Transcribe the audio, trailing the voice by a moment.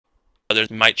others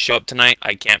might show up tonight.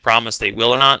 I can't promise they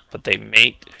will or not, but they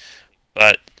may.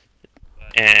 But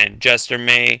and Jester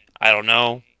may. I don't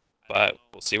know, but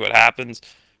we'll see what happens.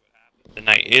 The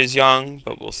night is young,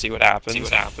 but we'll see what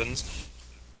happens.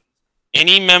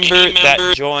 Any member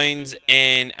that joins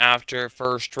in after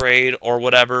first trade or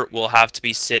whatever will have to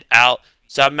be sit out.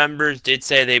 Some members did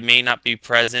say they may not be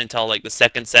present until like the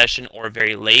second session or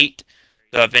very late.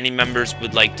 So if any members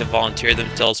would like to volunteer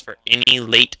themselves for any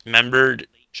late member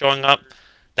showing up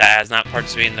that has not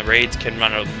participated in the raids can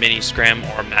run a mini scrim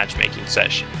or matchmaking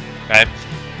session. Okay.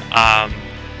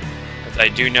 Because I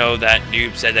do know that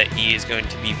Noob said that he is going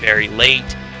to be very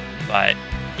late, but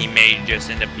he may just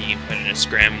end up being put in a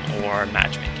scrim or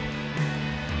matchmaking.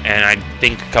 And I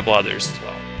think a couple others as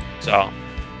well. So,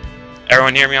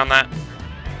 everyone hear me on that?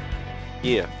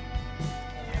 Yeah.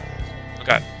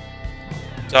 Okay.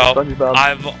 So,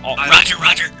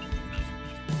 Roger.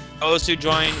 Those who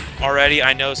joined already,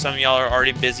 I know some of y'all are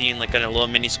already busy in like a little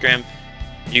mini scrim.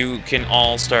 You can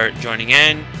all start joining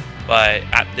in, but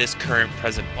at this current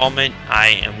present moment,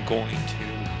 I am going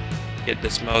to get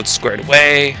this mode squared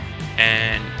away.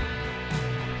 And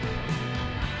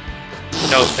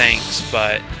no thanks,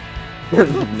 but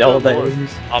no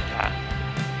thanks. I'll pass.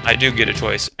 I do get a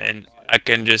choice, and I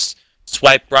can just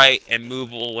swipe right and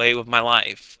move away with my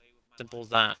life. Simple as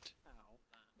that.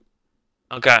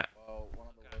 Okay. Well, one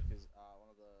of the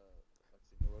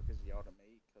workers yelled at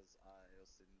me because I was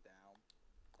sitting down,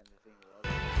 and the thing was.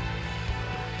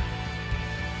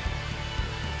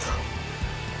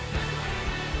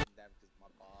 That because my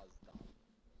bar's done.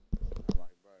 I'm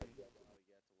like, bro, you gotta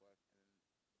get to work, and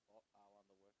one of the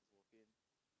workers walk in,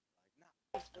 like,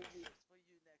 nah, it's for you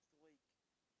next week.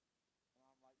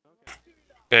 And I'm like,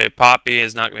 Okay, Poppy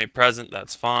is not going to be present.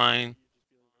 That's fine.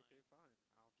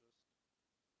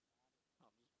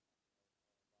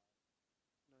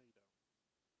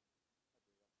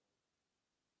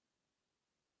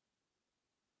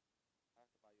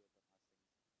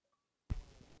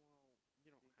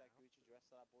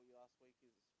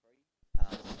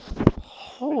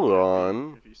 Hold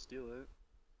on. If you steal it.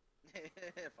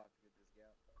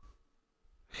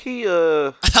 He,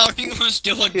 How are you gonna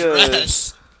steal a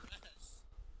dress?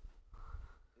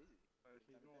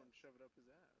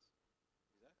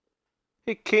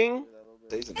 Hey, King.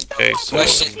 Okay, so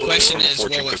Question is,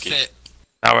 will it fit?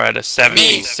 now we're at a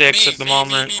 76 at the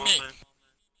moment.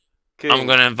 King. I'm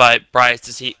going to invite Bryce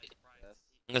to see.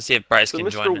 I'm going to see if Bryce So, can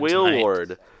join Mr. in Whale tonight.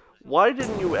 Lord, why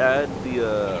didn't you add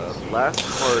the last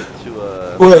part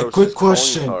to Wait, quick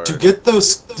question. To get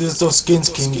those skins,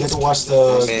 King, you have to watch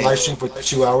the live stream for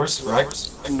 2 hours, right?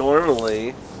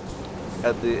 Normally,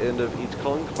 at the end of each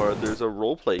calling card, there's a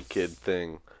roleplay kid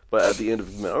thing. But at the end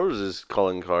of Mars'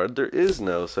 calling card, there is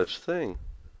no such thing.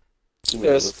 You made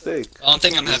a mistake. I don't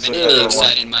think I'm having any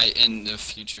insight in the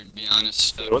future, to be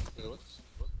honest. So. If you're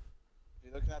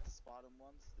looking at the Spartan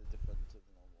ones, they're different to the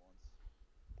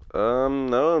normal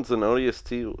ones. No, it's an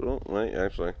ODST. Oh, wait,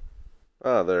 actually.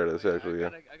 Ah, there it is, actually, yeah.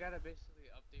 I gotta basically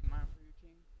update mine for you,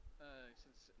 King.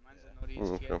 Since mine's an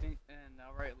ODST, I think, and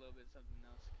I'll write a little bit something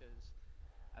else, because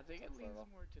I think it leans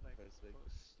more to, like,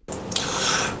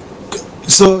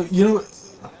 So, you know...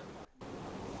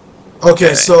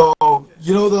 Okay, so,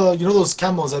 you know those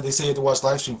camos that they say you have to watch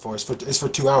live stream for? It's for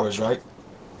 2 hours, right?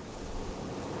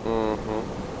 Mm-hmm.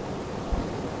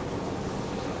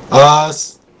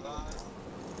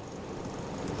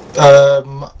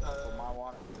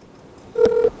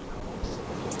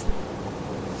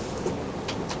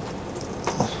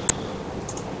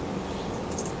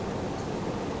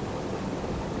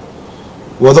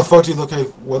 Where the fuck do you locate?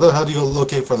 Where the hell do you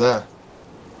locate for that?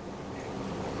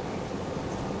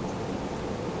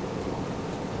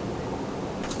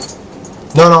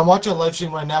 No, I'm watching a live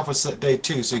stream right now for day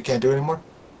 2, so you can't do it anymore?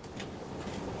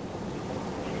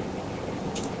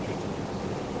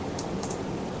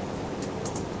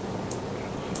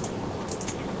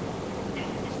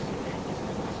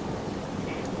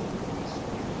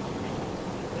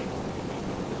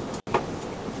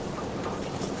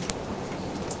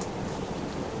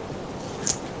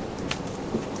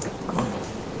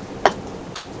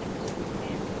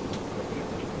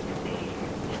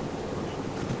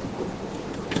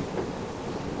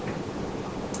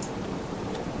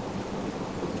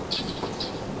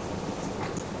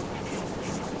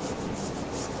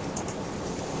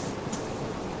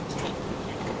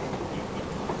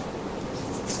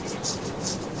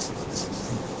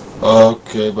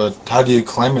 Okay, but how do you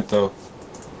claim it though?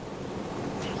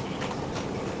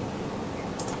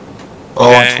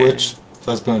 Oh, on Twitch? So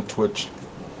that's been on Twitch.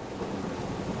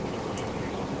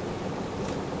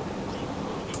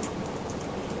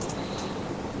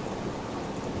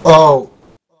 Oh,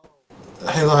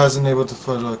 Halo hasn't able to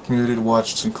put a community to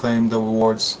watch and claim the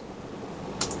rewards.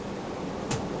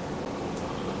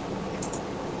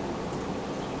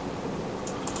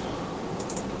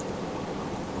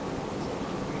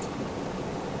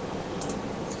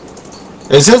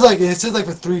 It says like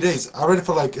for 3 days. I already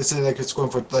feel like it says like it's going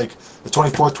for like the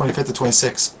 24th, 25th, and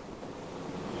 26th.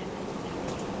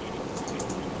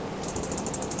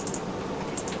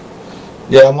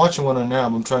 Yeah, I'm watching one right now.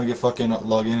 I'm trying to get fucking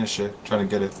log in and shit, trying to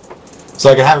get it, so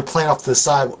I can have it playing off to the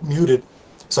side, muted,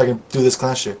 so I can do this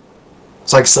clan shit,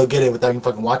 so I can still get it without even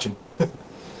fucking watching.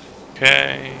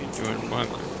 Okay, doing one.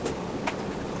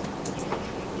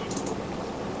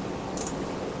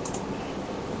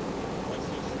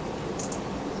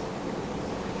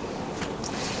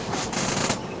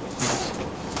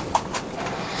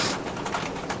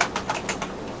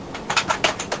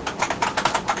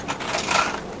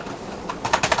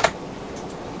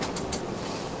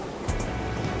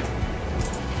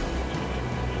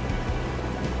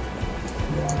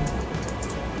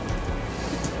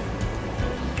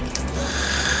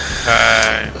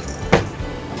 Okay.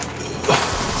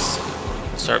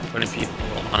 Start putting people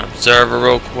on observer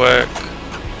real quick.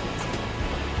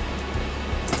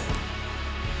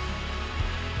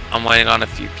 I'm waiting on a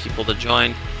few people to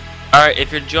join. Alright,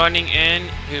 if you're joining in,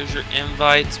 here's your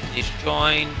invites. Please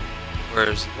join.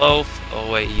 Where's Loaf?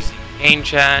 Oh wait, he's in game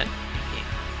chat.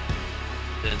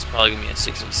 Then it's probably gonna be a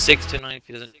 6-on-6 tonight if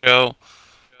he doesn't show.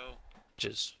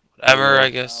 Just whatever, I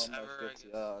guess. I need to look at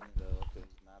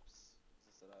these maps.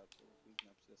 Set up these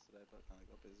maps yesterday, but I kind of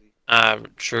got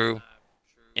busy. True.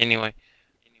 Anyway.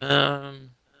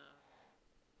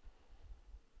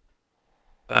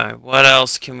 Alright, what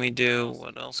else can we do?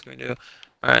 What else can we do?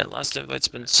 Alright, last invite's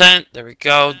been sent. There we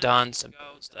go. Done. Simple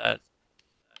as that.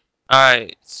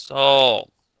 Alright, so.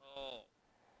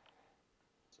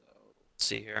 Let's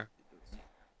see here.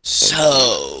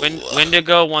 So.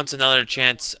 Wendigo wants another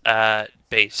chance at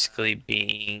basically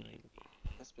being.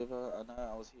 Yes, Biver, I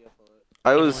know I was here for it.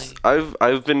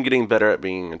 I've been getting better at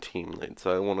being a team lead,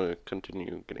 so I want to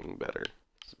continue getting better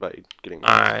by getting more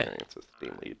experience as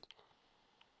team lead.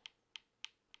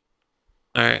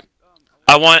 Alright.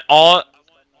 I want all.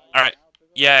 Alright.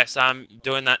 Yes, I'm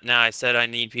doing that now. I said I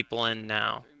need people in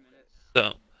now.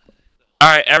 So.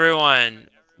 Alright, everyone.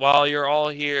 While you're all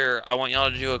here, I want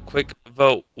y'all to do a quick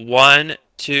vote. 1,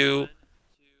 2,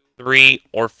 3,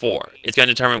 or 4. It's going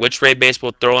to determine which raid base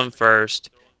we'll throw in first.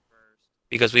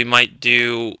 Because we might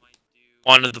do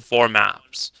one of the 4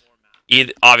 maps.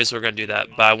 Obviously, we're going to do that,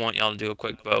 but I want y'all to do a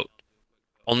quick vote.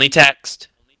 Only text.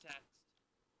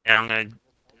 And I'm going to.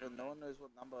 No one knows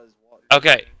what number is what.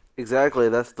 Okay. Exactly,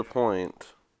 that's the point.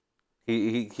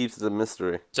 He keeps it a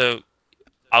mystery. So,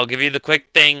 I'll give you the quick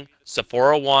thing.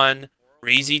 Sephora 1,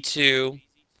 Breezy 2,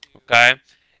 okay?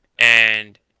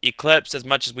 And Eclipse, as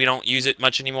much as we don't use it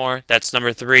much anymore, that's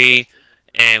number 3.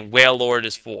 And Whale Lord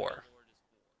is 4.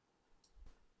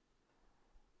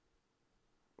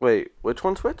 Wait, which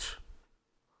one's which?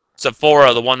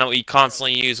 Sephora, the one that we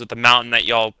constantly use with the mountain that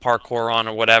y'all parkour on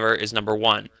or whatever, is number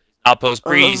 1. Outpost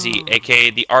Breezy,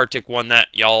 aka the Arctic one that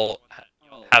y'all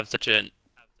have such an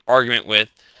argument with,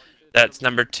 that's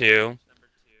number 2.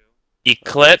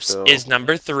 Eclipse is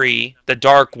number 3, the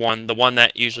dark one, the one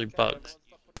that usually bugs.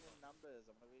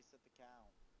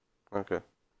 Okay.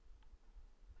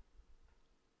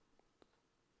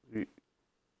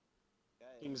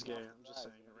 King's gay, I'm just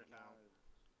saying it right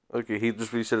now. Okay, he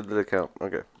just reset the account.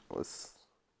 Okay, let's.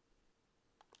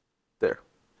 There.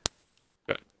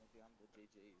 Good.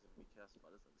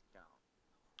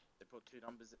 They put 2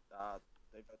 numbers,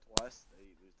 they vote twice, they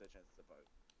lose their chance to vote.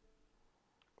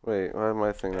 Wait, why did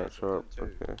my thing not show up?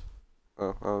 Okay.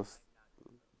 Oh, I was.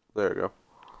 There we go. It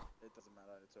doesn't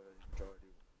matter, it's already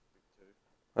majority with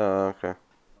 2. Oh, okay.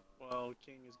 Well,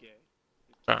 King is gay.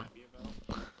 Oh.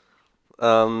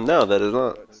 No, that is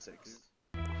not. Vote 6.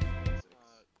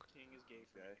 King is gay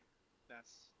for me.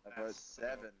 I vote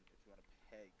 7 if you want to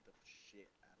peg the shit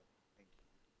out of me.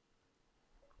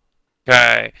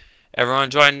 Okay, everyone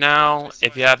join now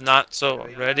if you have not so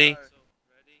already.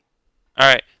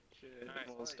 Alright.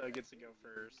 Well, Stug gets to go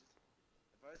first.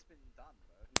 The vote's been done,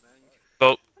 bro.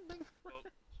 Vote.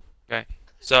 Okay,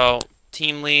 so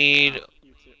team lead.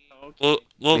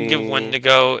 We'll give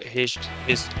Wendigo his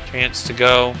chance to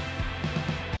go.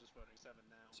 Just voting 7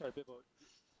 now. Sorry, Pitbull.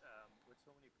 With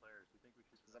so many players, do you think we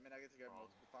should... Does that mean I get to go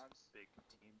multiple times? Big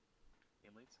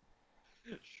team leads?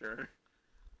 Sure.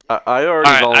 I already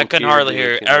Alright, I can volunteered hardly to hear.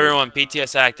 be a team lead. Everyone,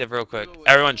 PTS active real quick.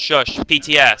 Everyone, shush.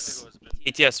 PTS.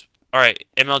 PTS. Alright,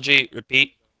 MLG,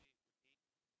 repeat.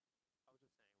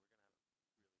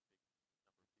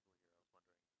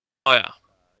 Oh yeah.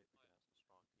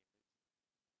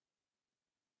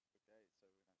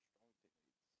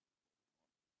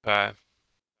 Okay.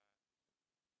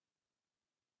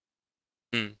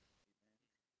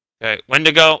 Okay.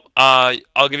 Wendigo,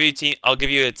 I'll give you team. I'll give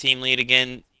you a team lead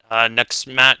again. Next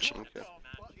match. Okay.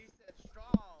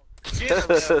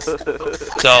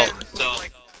 So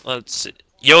let's. See.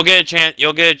 You'll get a chance.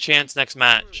 You'll get a chance next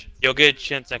match. You'll get a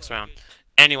chance next round.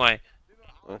 Anyway.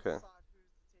 Okay.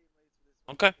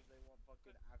 Okay.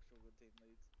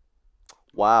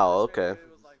 Wow. Okay.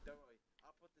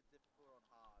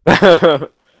 I'm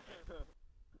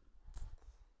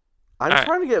Alright.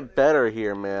 trying to get better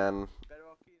here, man.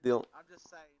 The-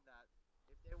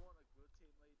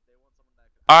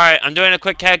 Alright, I'm doing a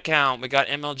quick head count. We got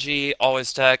MLG,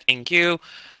 Always Tech, InQ,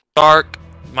 Dark,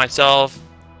 myself,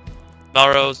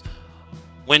 Melrose,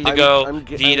 Wendigo, I want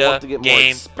Vita, to get more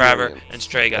Game, Grabber, and experience.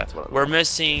 Strega. That's what I We're want.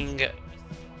 missing.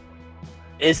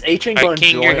 Is Agent Alright, going to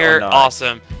King, join you're here. or not?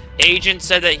 Awesome. Agent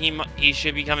said that he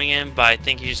should be coming in, but I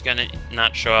think he's just gonna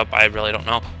not show up. I really don't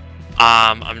know.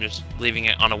 I'm just leaving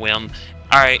it on a whim.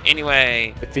 Alright,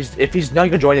 anyway. If he's not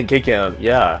gonna join, then kick him.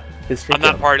 Yeah, just kick I'm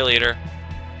not him. party leader.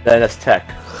 Then that's Tech.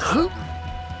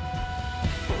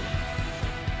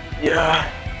 Yeah.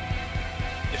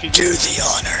 If you Do the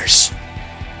honors.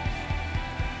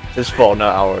 It's his fault,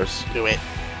 not ours. do it.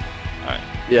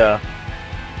 Yeah.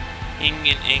 King and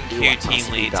You InQ want us team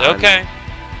to be leads. done? Okay.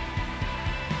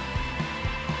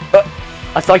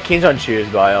 I saw King's on Choose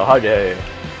bio. How dare you?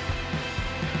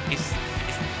 He's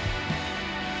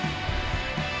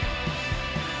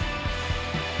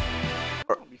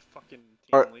Don't be fucking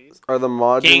Are, team lead. are the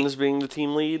Modgens being the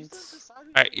team leads?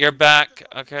 Alright, you're back.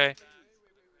 Okay.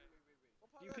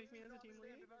 You pick me as a team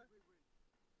lead?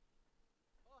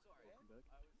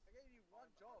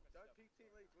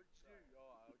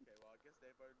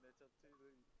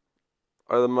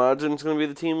 Are the Modgens going to be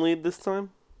the team lead this time?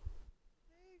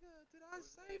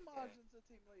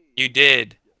 You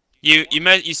did. You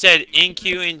said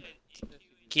InQ and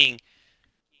King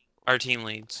are team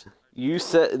leads. They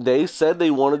said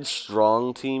they wanted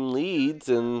strong team leads,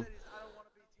 and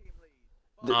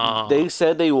they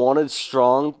said they wanted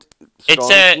strong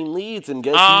said- team leads, and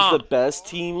guess who's the best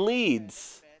team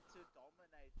leads?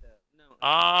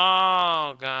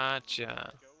 Oh,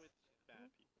 gotcha.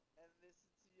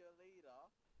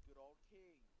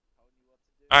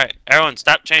 Alright, everyone,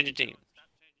 stop changing teams.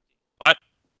 What?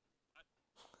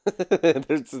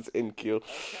 There's this InQ.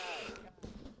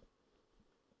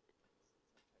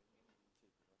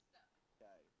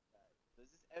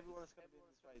 Everyone's gonna be in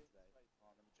this way today. Oh,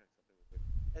 let me check something real quick.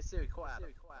 Hey Siri, quiet,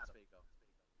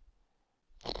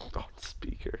 speaker. God,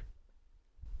 speaker.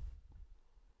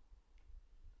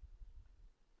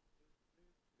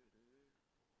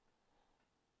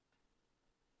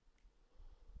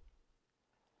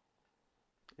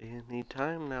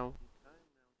 Anytime now.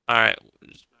 Alright.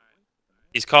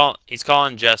 He's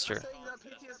calling Jester.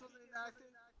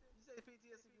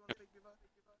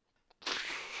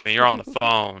 I mean, you're on the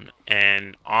phone,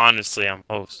 and honestly, I'm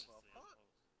host.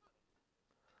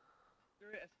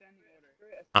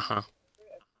 Uh-huh.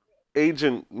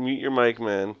 Agent, mute your mic,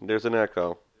 man. There's an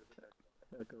echo.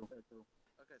 Okay, so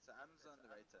Adam's on the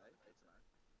right today.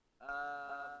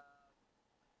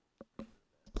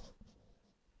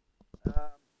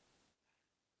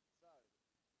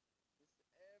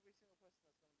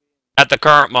 At the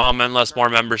current moment, unless more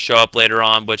members show up later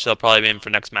on, which they'll probably be in for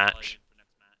next match.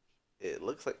 It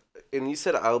looks like... And you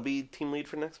said I'll be team lead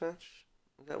for next match?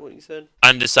 Is that what you said?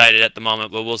 Undecided at the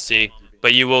moment, but we'll see.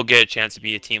 But you will get a chance to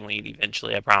be a team lead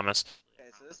eventually, I promise. Okay,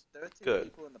 so there's 13 Good.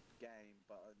 people in the game,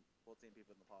 but 14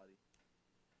 people in the party.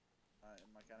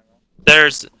 Am I counting wrong?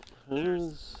 There's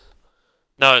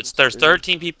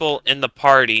 13 people in the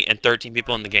party and 13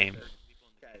 people in the game.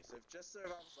 Okay, so if just serve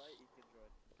on site, you can join.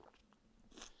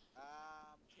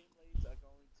 Team leads are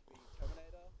going to be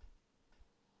Terminator,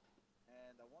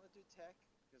 and I want to do Tech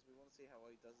because we want to see how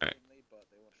he does the team lead, but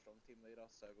they want a strong team leader,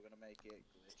 so we're gonna make it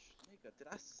Glitch. Nigga, did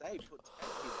I say put Tech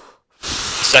in?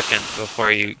 Second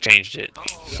before you changed it.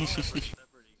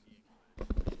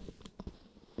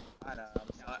 I know.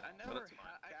 I never.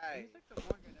 Okay. He's like the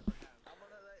one guy never had. I'm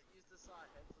gonna let you decide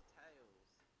heads or tails.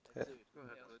 Yeah. Go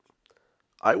ahead, Glitch.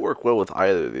 I work well with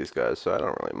either of these guys, so I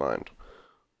don't really mind.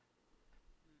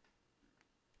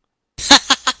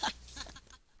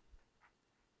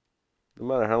 No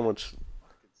matter how much...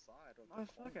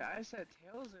 Motherfucker, I said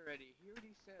tails already. He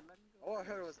already said let me go. All I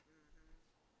heard was.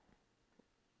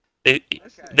 They-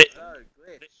 Okay, they- so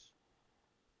Glitch.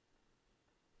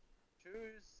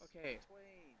 Choose Okay.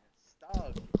 between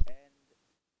Stug and NQ.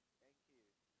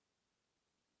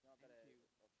 Not that option.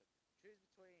 Choose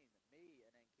between me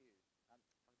and NQ. Not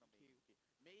me.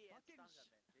 Me and Stug,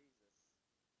 I meant.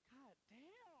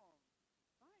 Jesus.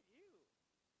 God damn.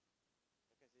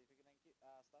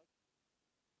 Stug?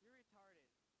 You're retarded.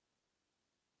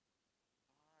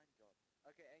 Fine, God.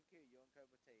 Okay, NQ, you're on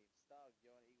Cobra team. Stug,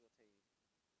 you're on Eagle team.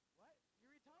 What?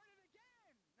 You're retarded again! No,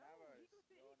 Marrows, Eagle's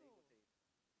the you're on Eagle. Eagle team.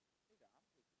 Nigga, I'm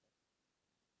Eagle team.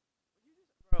 You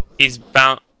just, bro.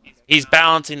 He's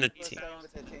balancing the We're team. staying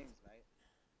with the teams, mate.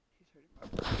 He's hurting my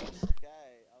brain.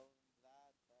 Okay, that is it.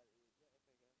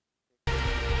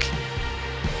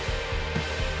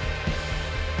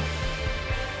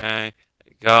 Okay, there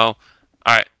you go.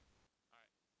 Alright.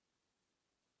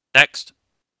 Next.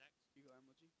 You go,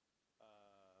 MLG.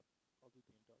 I'll do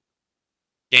Game Dog.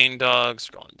 Game Dog,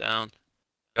 scrolling down.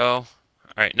 Go.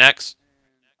 Alright, next. And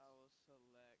I will select.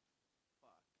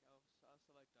 Fuck. I'll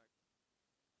select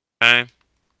Dark. Okay.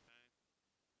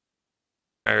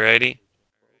 Alrighty. And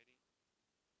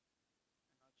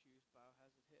I'll choose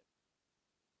Biohazard Hip.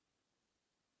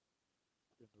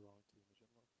 You're in the wrong team,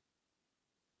 Agent Love.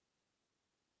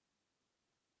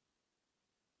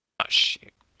 Oh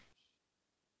shit.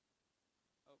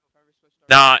 Oh, Private Switch Dark.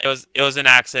 Nah, it was an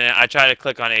accident. I tried to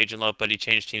click on Agent Lope, but he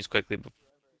changed teams quickly. Who's last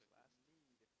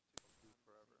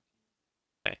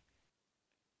need? Okay.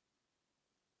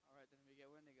 Alright, then we get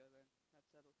Wendigo then. That's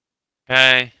settled.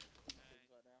 Okay. Teams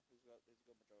right now. Who's got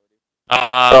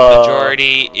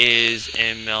majority? Majority is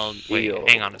ML. Wait, Yo.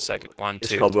 hang on a second. 1, It's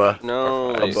 2, Cobra.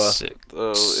 No, 4, 5, Cobra. 6.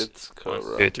 oh, it's 1,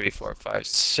 Cobra. 2, 3, 4, 5,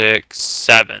 6,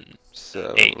 7,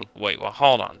 7. 8. Wait, well,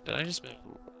 hold on. Did I just move?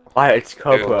 Why, it's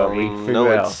Cobra. We No,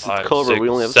 female. it's 5, Cobra. 6, We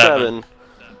only have 7. 7.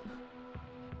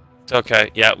 It's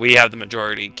okay. Yeah, we have the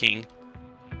majority, King.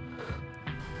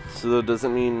 So that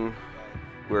doesn't mean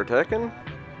we're attacking?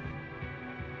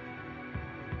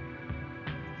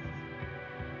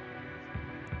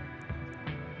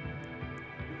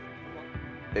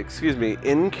 Excuse me,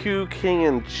 NQ, King,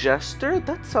 and Jester?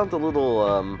 That sounds a little,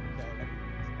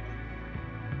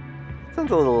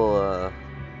 sounds a little,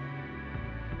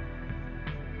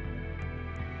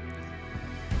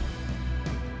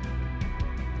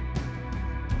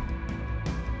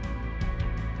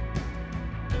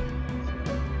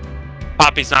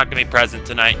 Poppy's not gonna be present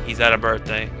tonight. He's at a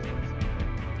birthday.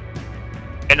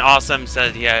 And Awesome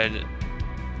said he had.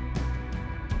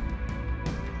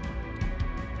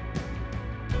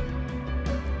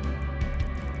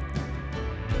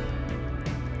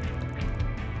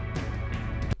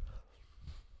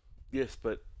 yes,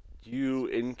 but you,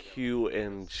 NQ,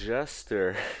 and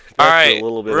Jester. That's Alright, a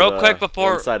little bit real of a quick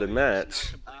before- one-sided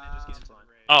match.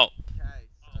 Oh, Okay,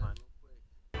 so real quick.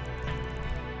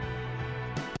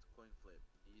 Coin flip.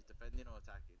 Are you defending or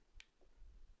attacking?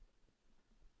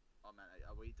 Oh man,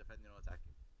 are we defending or attacking?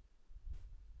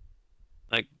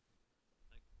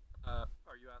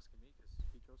 Are you asking me? Because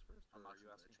he goes first, or I'm are you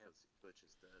asking asking him? Glitch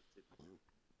is the typical.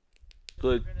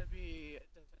 Good. We're gonna be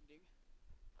defending.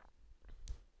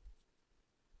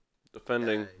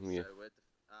 Defending. Okay, Yeah. so we're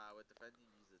defending,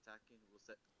 he's attacking.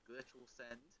 Glitch will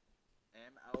send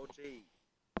MLG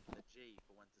the G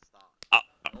for when to start.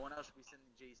 No one else should be sending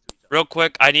G's to each other. real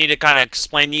quick, I need to kind of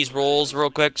explain these rules real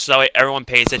quick so that way everyone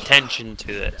pays attention to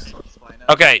this. Explain it.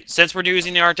 Okay, since we're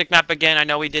using the Arctic map again, I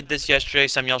know we did this yesterday.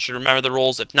 Some of y'all should remember the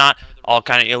rules. If not, I'll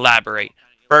kind of elaborate.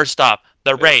 First off,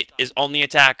 the Wraith is only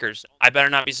attackers. I better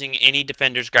not be seeing any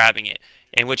defenders grabbing it.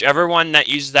 And whichever one that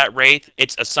uses that Wraith,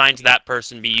 it's assigned to that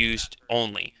person be used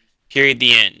only. Period,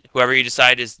 the end. Whoever you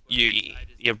decide is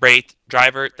your Wraith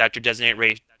driver, that's your designated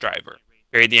Wraith driver.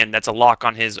 Period, the end. That's a lock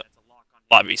on his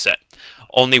lobby set.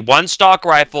 Only one stock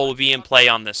rifle will be in play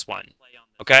on this one.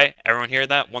 Okay? Everyone hear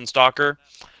that? One stalker.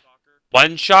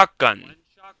 One shotgun.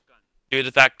 Due to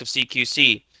the fact of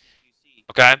CQC.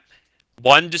 Okay?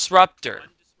 One disruptor.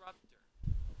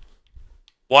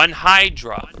 One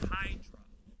Hydra.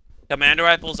 Commander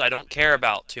rifles I don't care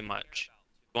about too much.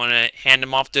 You want to hand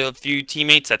them off to a few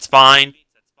teammates, that's fine.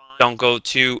 Don't go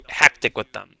too hectic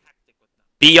with them.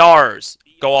 BRs,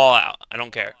 go all out. I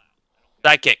don't care.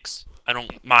 Sidekicks, I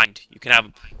don't mind. You can have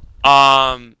them.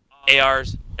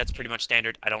 ARs, that's pretty much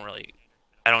standard. I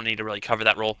don't need to really cover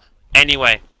that role.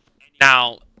 Anyway,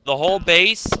 now the whole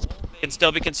base can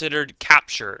still be considered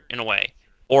capture in a way,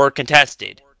 or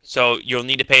contested. So you'll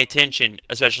need to pay attention,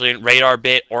 especially in radar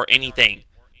bit or anything.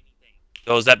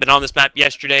 Those that have been on this map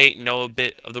yesterday know a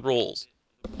bit of the rules.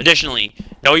 Additionally,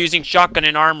 no using shotgun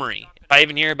in armory. If I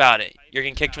even hear about it, you're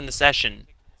getting kicked from the session.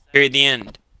 Period, the end.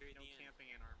 No camping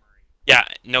in armory. Yeah,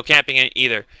 no camping in it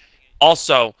either.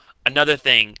 Also, another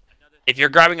thing, if you're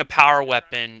grabbing a power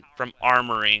weapon from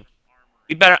armory,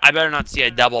 I better not see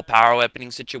a double power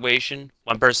weaponing situation.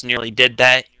 One person nearly did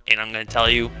that, and I'm going to tell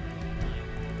you,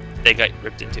 they got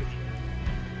ripped into.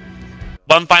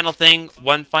 One final thing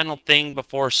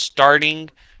before starting.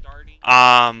 They're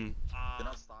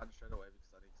not starting straight away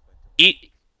because I didn't expect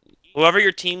whoever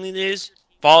your team lead is,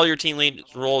 follow your team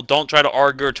lead's rule. Don't try to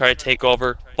argue or try to take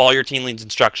over. Follow your team lead's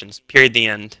instructions. Period. The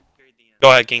end.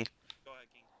 Go ahead, King.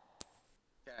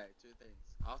 Okay, two things.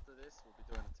 After this, we'll be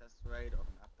doing a test raid on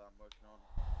the map that I'm working on.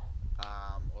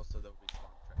 Also there'll be spawn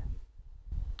training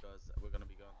because we're gonna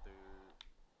be going through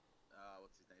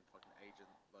what's his name, fucking Agent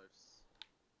Loaf's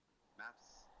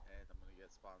maps, and I'm gonna get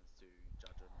spawns to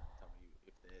judge them and tell me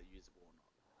if they're usable or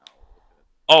not. I'll look at it.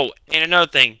 Oh, and another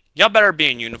thing, y'all better be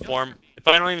in uniform. If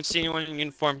I don't even see anyone in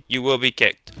uniform, you will be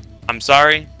kicked. I'm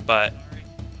sorry, but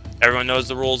everyone knows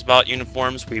the rules about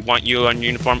uniforms. We want you on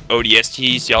uniform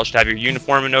ODSTs. Y'all should have your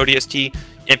uniform in ODST.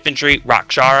 Infantry,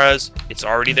 Raksharas. It's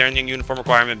already there in the uniform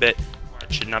requirement bit.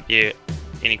 It should not be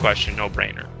any question, no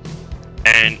brainer.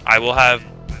 And I will have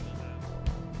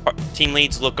team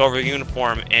leads look over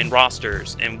uniform and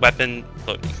rosters and weapon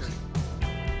loadings.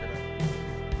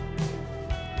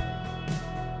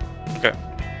 Okay.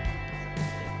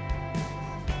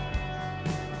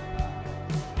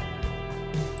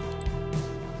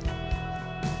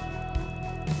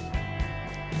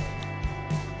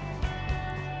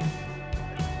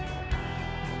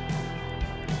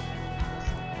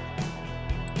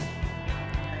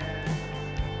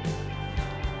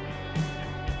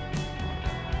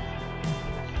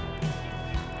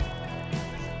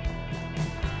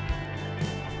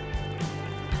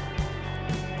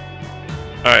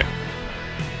 Alright.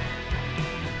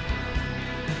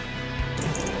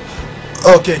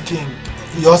 Okay, King.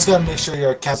 You also gotta make sure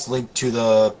your account's linked to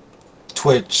the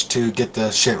Twitch to get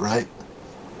the shit right.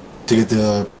 To get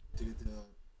the.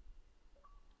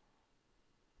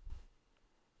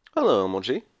 Hello,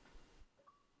 Emoji.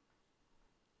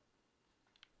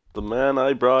 The man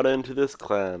I brought into this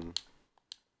clan.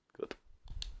 Good.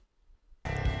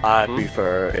 I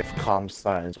prefer if calm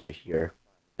signs were here.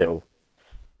 So,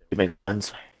 it makes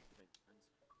sense.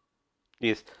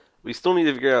 Yes. We still need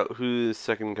to figure out who's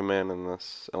second command in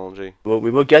this, LG. Well,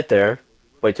 we will get there.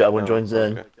 Wait till everyone Oh, joins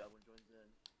in. okay.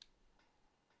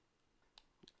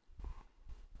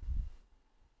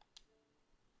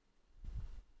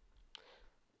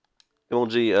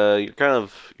 LG,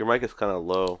 your mic is kind of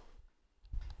low.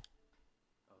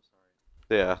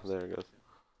 Yeah, there it goes.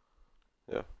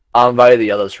 Yeah. I'll invite the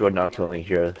others who are not currently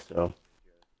here, so.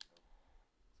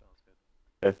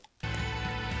 Okay.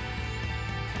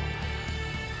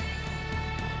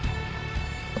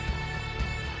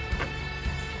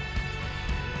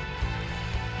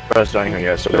 First down here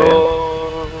yesterday.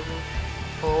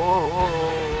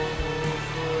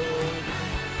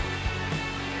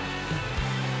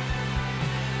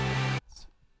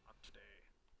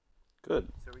 Good.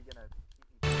 So we're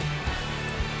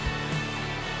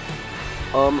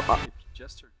gonna If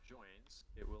Jester joins,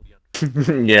 it will be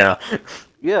Yeah.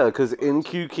 Yeah, because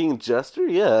NQ King Jester,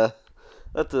 yeah.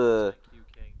 That's a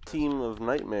team of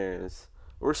nightmares.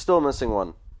 We're still missing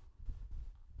one.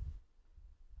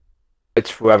 It's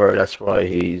forever, that's why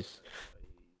he's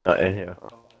not in here.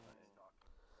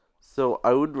 So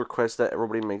I would request that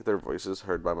everybody make their voices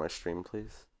heard by my stream,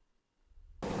 please.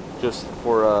 Just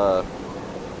for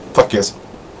Fuck yes.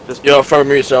 just Yo, affirm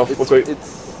yourself, real quick.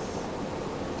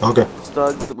 Okay.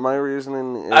 Doug, my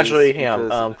reasoning is Actually,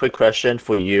 because- quick question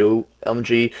for you,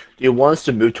 MG. Do you want us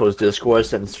to move towards Discord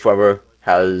since Trevor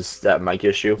has that mic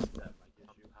issue?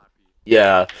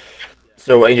 Yeah.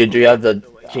 So, Angel, do you have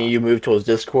can you move towards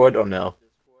Discord or no?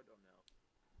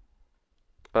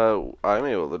 I'm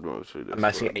able to move to Discord. I'm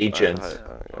asking agents.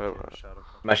 I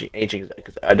I'm asking agents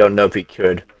because I don't know if he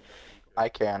could. I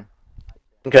can.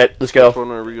 Okay, let's go. Which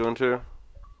one are we going to?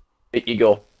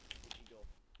 Eagle.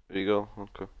 Eagle,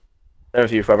 okay. There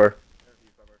with you, Trevor.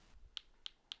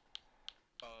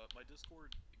 my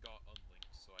Discord got unlinked,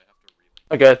 so I have to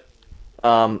relink. Okay.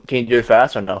 Can you do it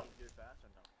fast or no?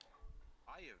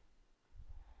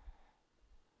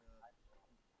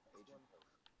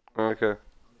 Okay.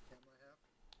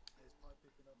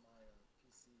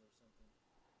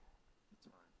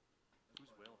 Who's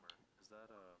Whalmer? Is that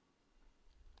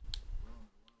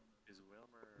is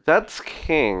Whalmer? That's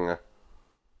King.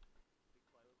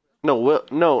 No,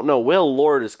 Whale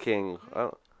Lord is King. I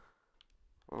don't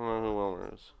know who Wilmer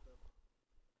is.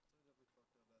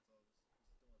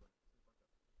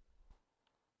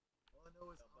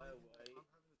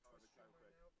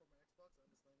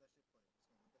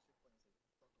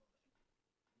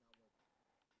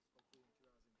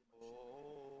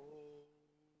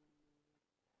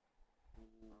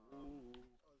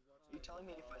 Are you telling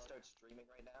me if I start streaming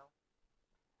right now,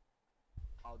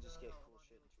 I'll just get cool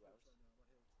shit in 2 hours?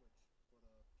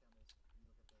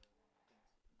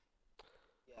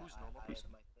 Yeah, Who's normal I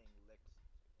person? have my thing licked.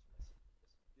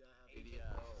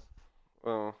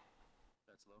 Oh.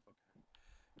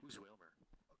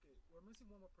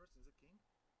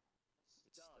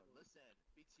 Doug, listen.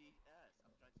 BTS.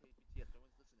 I'm trying to say BTS. No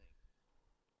one's listening.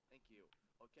 Thank you.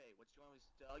 Okay, what's going on with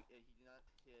Doug? He did not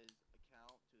his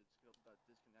account to got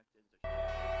disconnected.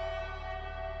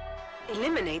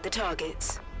 Eliminate the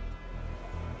targets.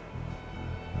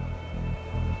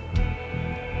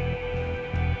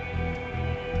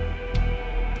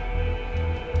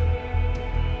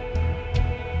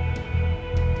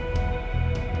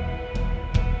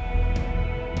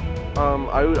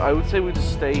 I would say we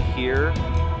just stay here.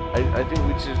 I think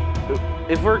we should.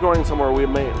 If we're going somewhere, we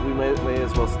may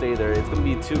as well stay there. It's gonna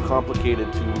be too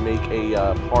complicated to make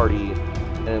a party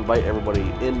and invite everybody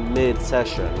in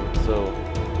mid-session. So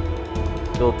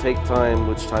it'll take time.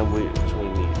 Which we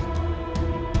need.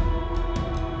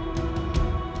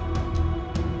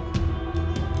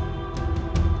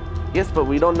 Yes, but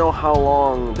we don't know how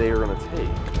long they are gonna take.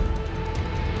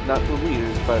 Not the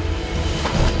leaders, but.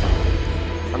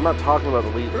 I'm not talking about the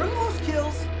leader. Burn those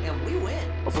kills, and we win.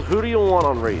 Also, who do you want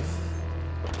on Wraith?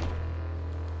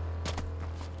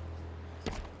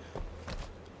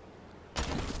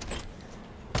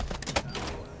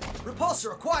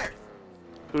 Repulsor acquired.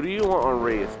 Who do you want on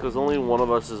Wraith? Because only one of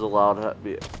us is allowed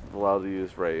to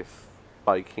use Wraith.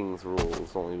 By King's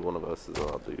rules, only one of us is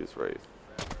allowed to use Wraith.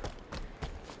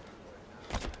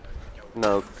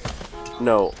 No.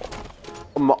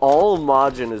 All of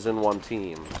Majin is in one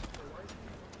team.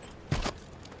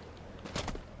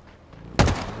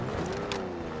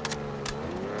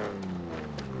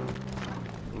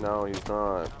 No, he's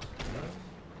not.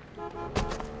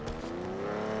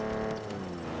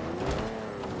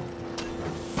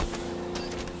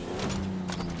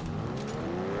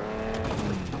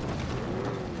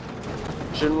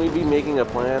 Shouldn't we be making a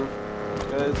plan,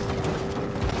 guys?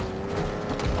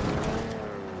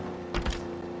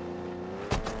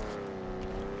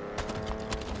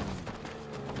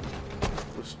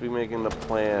 We should be making the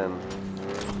plan.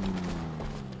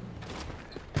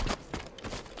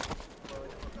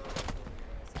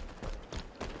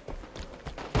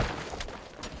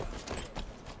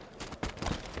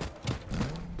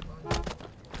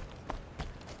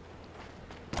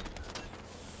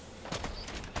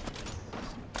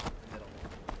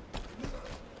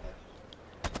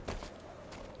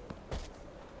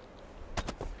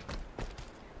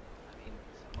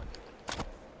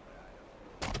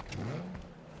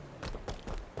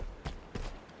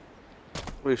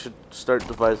 We should start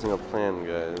devising a plan,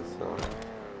 guys. So.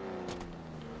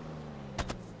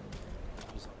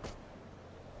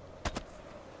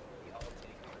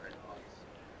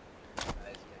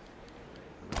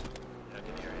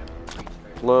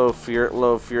 Loaf,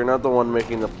 you're not the one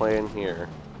making the plan here.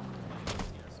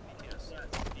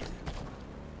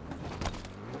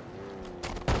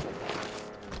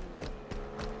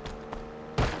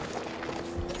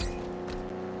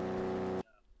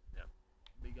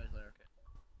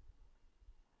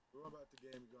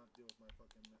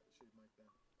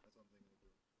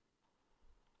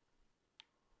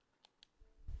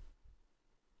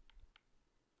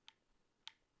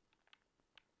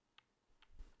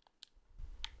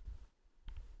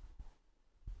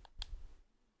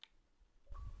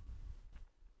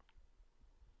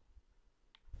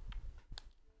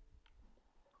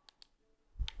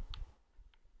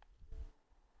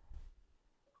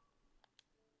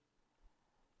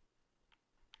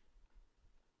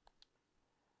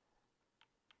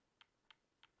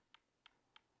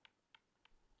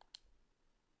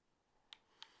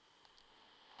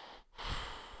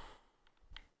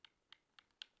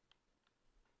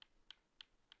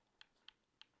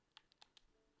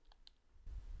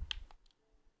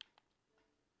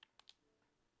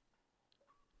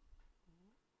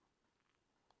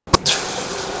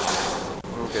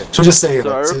 So just say it.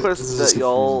 So I request that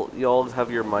y'all have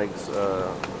your mics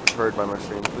heard by my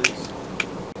stream, please.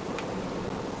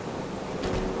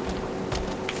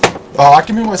 Oh, I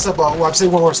can mute myself, but I'm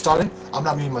saying when we're starting, I'm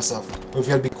not muting myself. If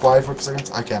you gotta be quiet for a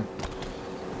second, I can.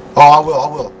 Oh, I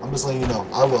will. I'm just letting you know.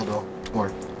 I will, though. Don't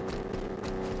worry.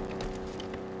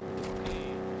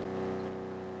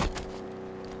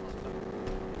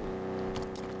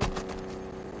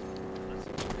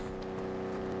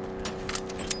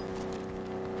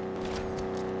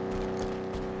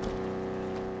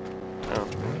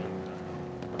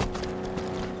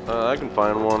 I can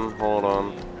find one. Hold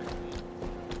on.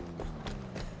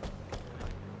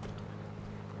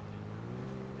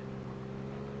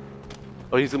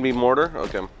 Oh, he's gonna be Mortar?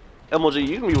 Okay. MLG,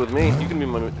 you can be with me. You can be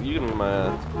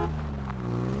my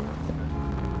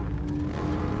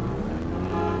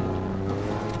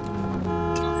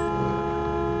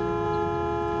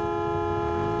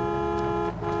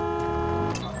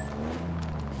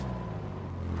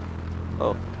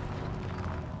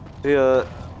Hey,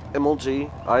 MLG,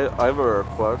 I have a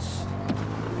request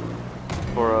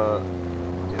for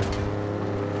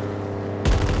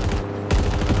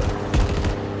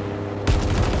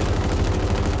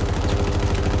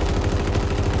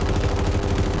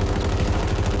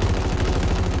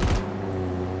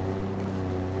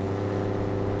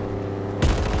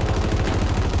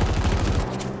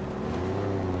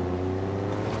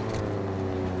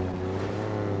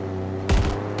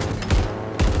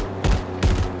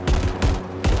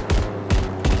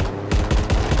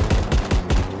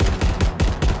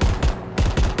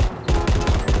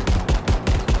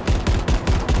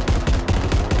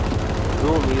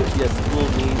we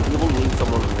will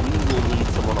need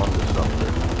someone on this shelter.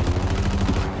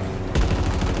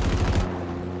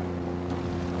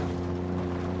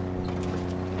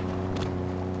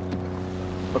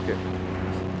 Okay.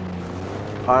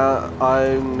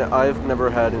 I've never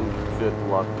had any good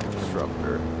luck with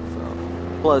Disruptor, so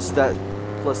plus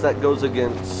that goes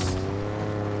against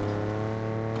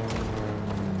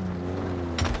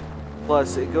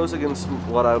it goes against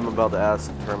what I'm about to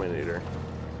ask Terminator.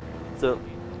 So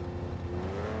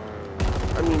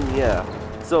I mean, yeah.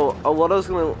 So what I was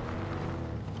gonna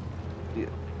yeah.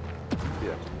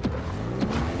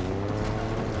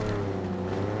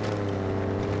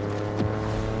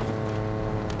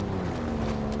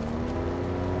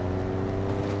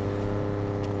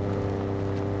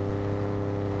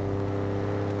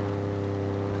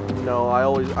 No, I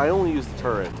only use the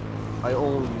turret. I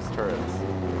only use turrets.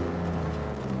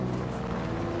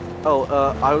 Oh,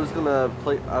 I was gonna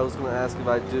ask if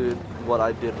I did what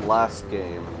I did last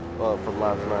game, from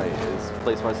last night, is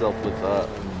place myself with,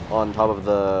 on top of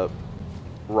the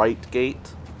right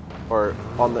gate, or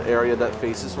on the area that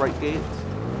faces right gate,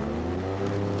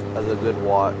 as a good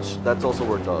watch. That's also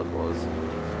where Doug was.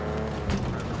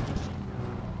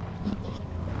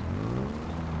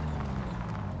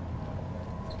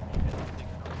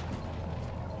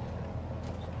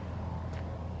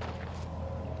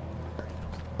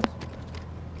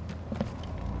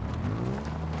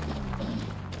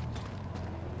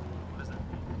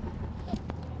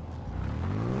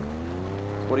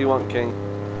 What do you want, King?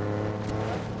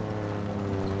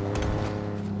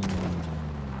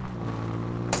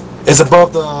 It's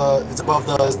above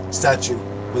the statue.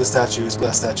 Where the statue is, where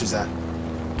that statue's at.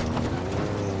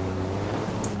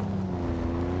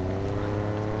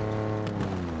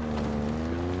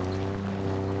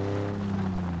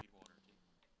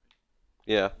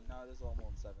 Yeah. No, there's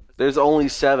only 7. There's only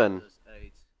 7.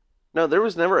 No, there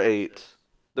was never 8.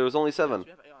 There was only 7.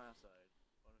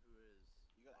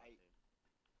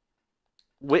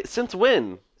 Wait, since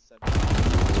when?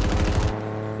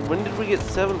 When did we get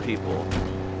 7 people?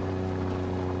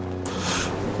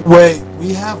 Wait,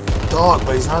 we have Dog,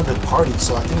 but he's not in the party,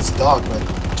 so I think it's Dog, but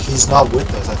he's not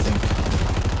with us, I think.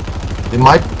 It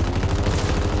might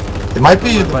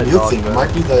be the mute thing, it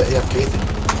might be the AFK thing.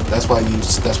 That's why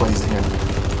he's in here.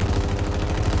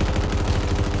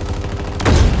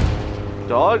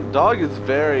 Dog is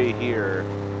very here.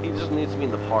 He just needs to be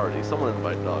in the party. Someone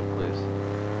invite Dog, please.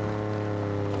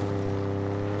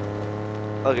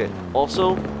 Okay,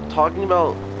 also, talking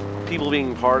about people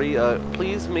being party,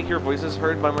 please make your voices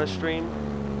heard by my stream.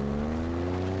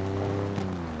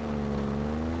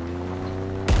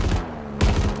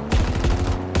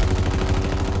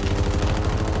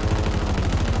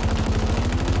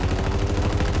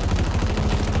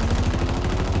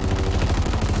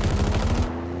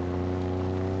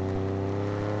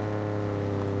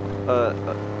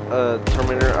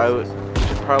 Terminator, you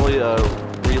should probably,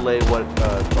 relay what,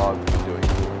 Dog was doing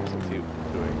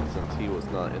since he was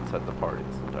not inside the party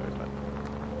this entire time.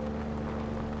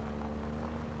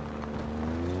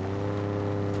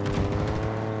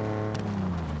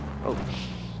 Oh,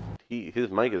 his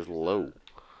mic is low. The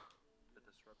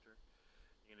Disruptor,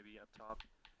 you're gonna be up top,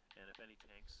 and if any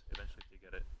tanks, eventually if they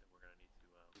get it, then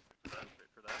we're gonna need to wait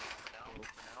for that.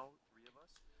 Now, 3 of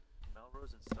us,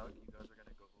 Melrose and Stug, you guys are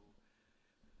gonna go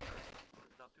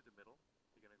not through the middle.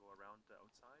 You're gonna go around the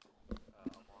outside,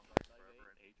 along with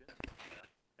Forever and Agent,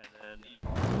 and then.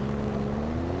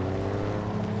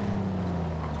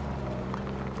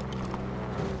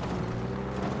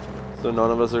 So none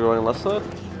of us are going left side?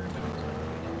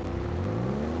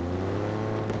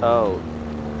 Oh.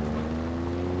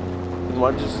 Then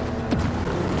why just...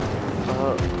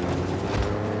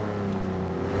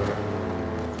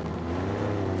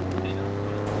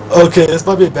 Okay, this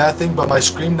might be a bad thing, but my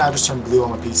screen now just turned blue on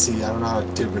my PC. I don't know how to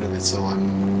get rid of it, so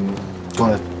I'm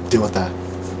going to deal with that.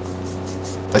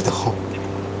 Like the whole...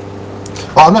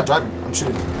 Oh, I'm not driving. I'm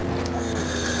shooting.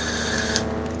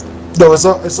 No, it's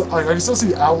I can still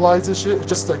see outlines and shit. It's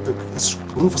just like it's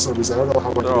blue for some reason. I don't know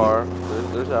how much. There are.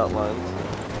 There's outlines.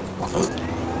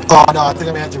 Oh no, I think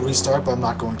I may have to restart, but I'm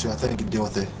not going to. I think I can deal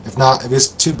with it. If not, if it's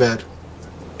too bad.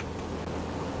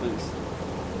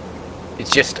 It's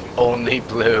just only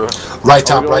blue. Right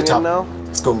top, right top. Now?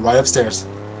 Let's go right upstairs.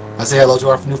 I say hello to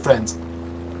our new friends.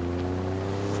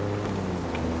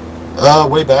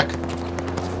 Way back.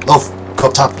 Oh, go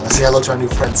up top. I say hello to our new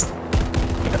friends.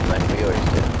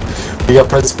 We got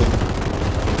friends.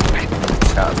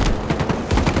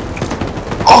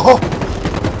 Oh!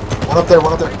 One up there,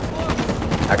 one up there.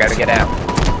 I gotta get out.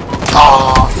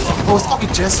 Oh, it's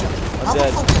fucking Jester. How the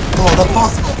fuck? Oh, that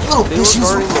boss. Little they bitch, were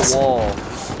guarding the wall.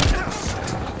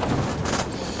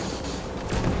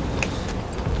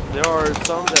 There are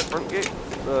some that front gate.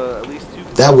 At least 2.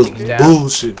 That was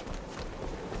bullshit.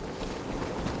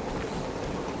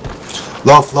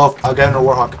 Love. I'll get in a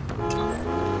Warhawk.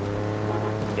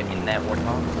 Get in that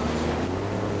Warthog.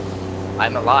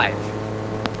 I'm alive.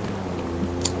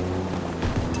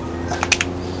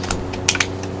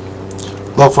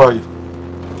 Love, where are you?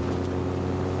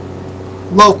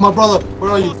 Love, my brother,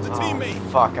 where are you? Oh,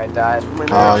 fuck, I died.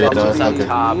 Oh, yeah, okay.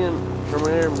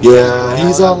 Yeah,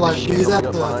 he's on like he's at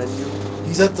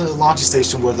the launching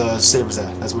station where the saber's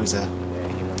at. That's where he's at.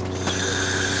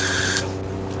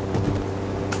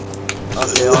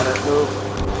 Okay, on it, move.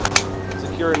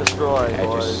 Secure and destroy,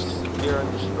 boys. Secure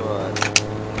and destroy.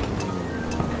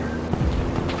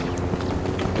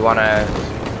 You wanna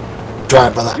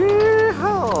drive, brother?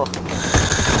 Yeehaw!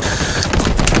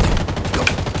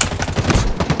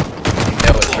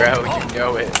 Bro, you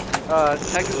know it.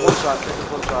 Tech is one shot. Tech is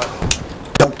one shot.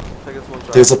 Yep. Tech is one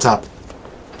shot. There's up top.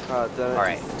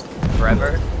 Alright.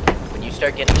 Forever, when you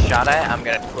start getting shot at, I'm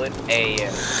gonna put a thing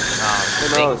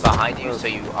behind you so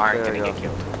you aren't gonna get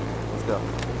killed. Let's go.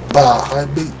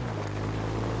 Behind me.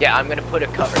 Yeah, I'm gonna put a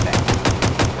cover there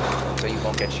so you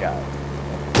won't get shot.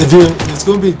 If you, it's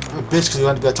gonna be a bitch because you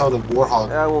have to be on top of the Warhog.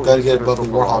 Yeah, gotta get above the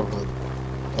Warhog, but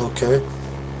okay.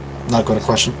 Not gonna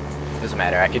question. Doesn't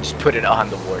matter, I can just put it on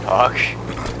the Warthog.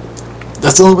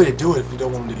 That's the only way to do it if you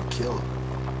don't want him to get killed.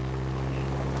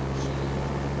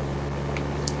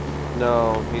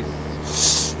 No, he's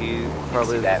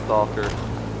probably the stalker.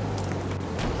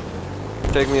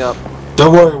 Take me up.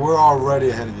 Don't worry, we're already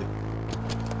ahead of you.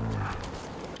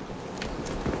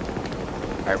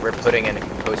 Alright, we're posting in a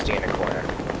corner.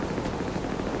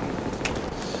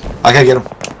 I can't get him.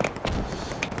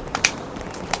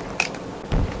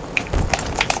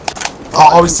 Oh,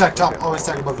 always tech top, always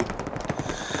tech above you.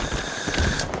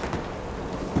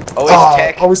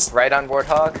 Always tech, right on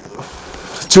Warthog.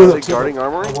 Two of them guarding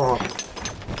armory? You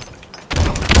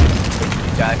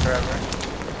die forever?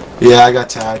 Yeah, I got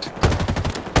tagged.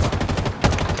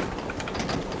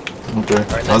 Okay.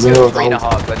 Alright, let's go 3 and a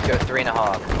hog. Let's go 3 and a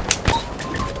hog.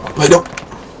 Wait, no.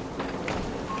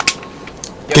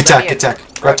 Get tack.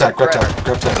 Grab tack.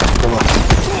 Come on.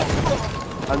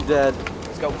 I'm dead.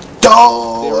 Let's go.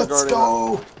 Go! Let's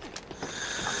go!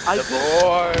 The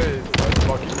boys! Let's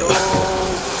fucking go!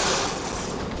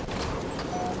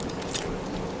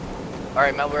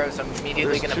 Alright, Melrose, I'm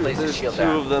immediately gonna place the shield down.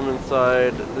 There's 2 of them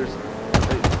inside. There's...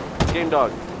 Game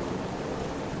dog.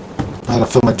 I gotta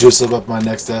fill my juice up my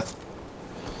next death.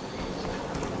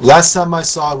 Last time I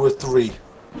saw it were 3.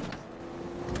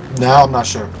 Now I'm not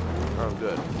sure. Oh,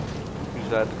 good. You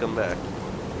just had to come back.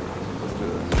 Let's do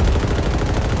this.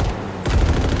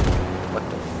 What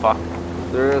the fuck?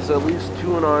 There's at least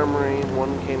 2 in armory.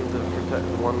 One came to protect.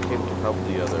 One came to help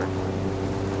the other.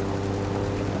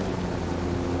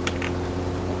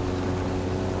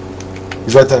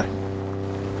 He's right there.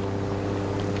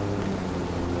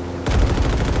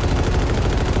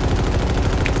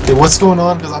 Okay, what's going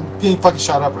on? Because I'm being fucking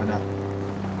shot up right now.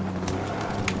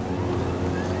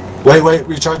 Wait,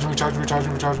 recharge him.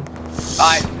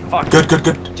 Alright, fuck.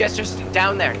 Good. Jester's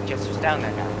down there now.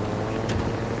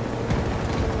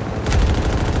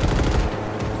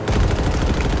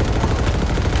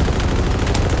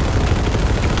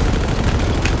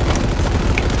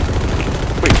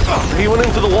 Wait, he went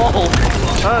into the wall.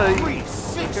 Okay.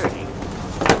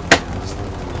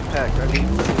 Heck, I mean...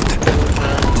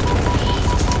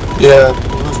 Yeah,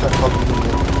 who's that fucking...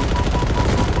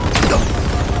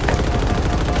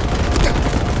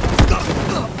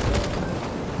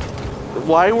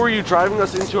 Why were you driving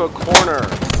us into a corner?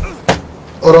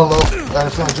 Hold on, low. I gotta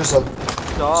fill my juice up.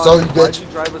 Dog, So you why'd bitch. you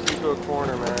drive us into a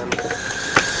corner, man?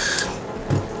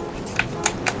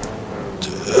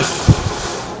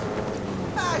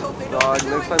 Dog,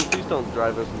 next time please don't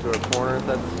drive us into a corner.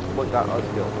 That's what got us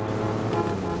killed.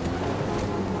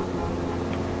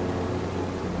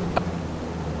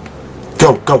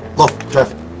 Go, go, low,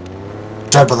 drive.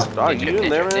 Drive, brother. Dog, you in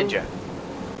there, man? Ninja.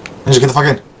 Ninja, get the fuck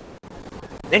in.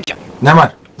 Ninja. Never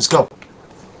mind. Let's go.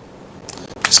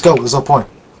 Let's go. There's no point.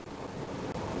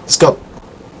 Let's go.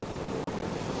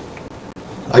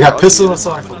 I got pistol and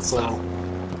assault rifle, so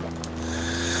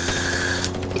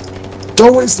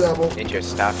don't waste ammo. Ninja,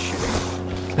 stop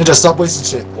shooting. Ninja, stop wasting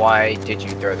shit. Why did you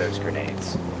throw those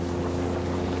grenades?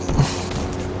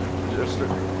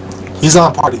 He's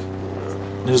on party.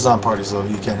 Ninja's on party, so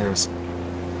he can't hear us.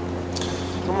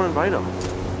 Someone invite him.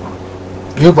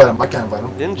 You invite him. I can't invite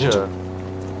him. Ninja.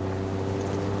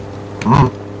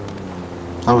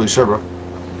 Not really sure, bro.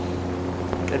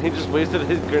 And he just wasted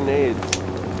his grenades.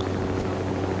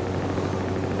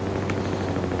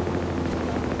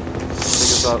 Pick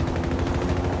us up.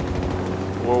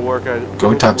 We'll work our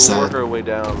work our way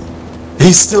down.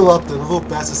 He's still up there. The little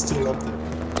bastard's still up there.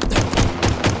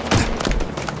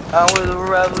 I will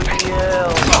rebel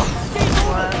yell.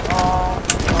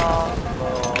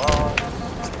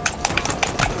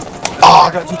 Oh,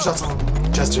 I got 2 shots on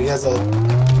him. Chester, he has a...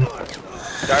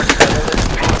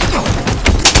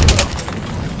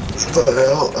 What the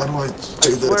hell? How do I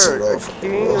take that shit off?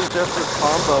 King and Jester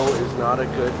combo is not a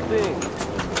good thing.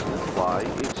 That's why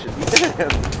it should be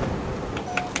banned.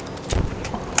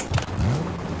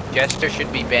 Jester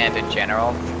should be banned in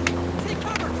general.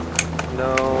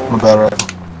 No. My bad,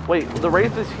 right? Wait, the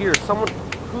Wraith is here. Someone...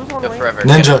 Who's on Wraith? Forever.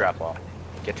 Ninja. Get drop wall.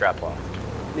 Get drop wall.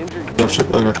 Ninja, Yep, shit,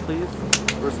 okay. please,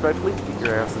 respectfully, get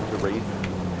your ass into Wraith.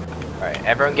 Alright,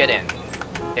 everyone get in.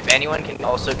 If anyone can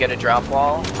also get a drop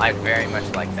wall, I'd very much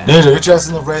like that. Ninja, get your ass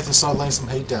in the Wraith and start laying some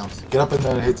hate down. Get up in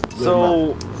there and hate.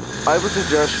 So, I have a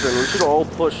suggestion. We should all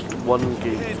push one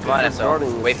gate. Come on, SL.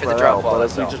 Wait for the drop wall, But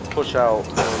if SL. we just push out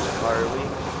entirely,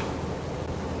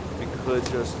 we could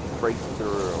just break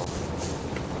through.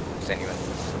 Does anyone?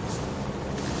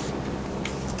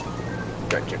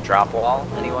 Drop wall?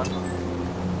 Anyone?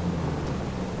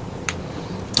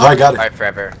 Oh, I got it. Alright,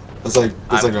 forever. That's like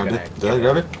I grabbed it. Did I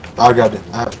grab it? Oh, I grabbed it.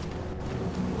 I have You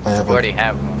one. already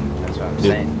have one. That's what I'm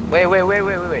saying. Wait.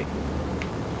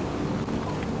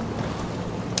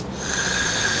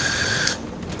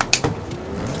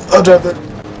 I'll drive it.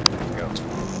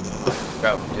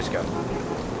 Go. Just go.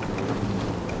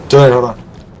 Alright, hold on.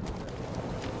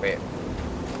 Wait.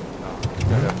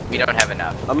 We don't have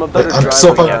enough. I'm a better I'm driver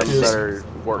so guy, I'm a confused. better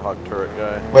Warthog turret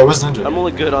guy. Wait, where's Ninja? I'm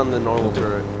only good on the normal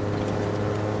turret.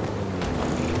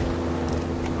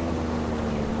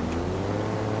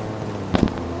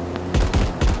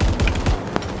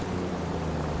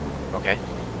 Okay.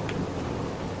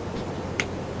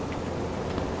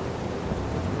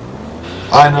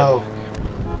 I know.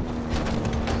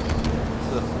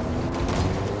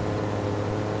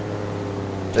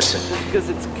 Listen. Because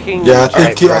it's King. Yeah,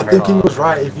 I think he was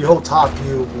right. If you hold top,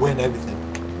 you win everything.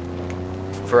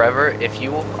 Forever, if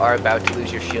you are about to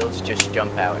lose your shields, just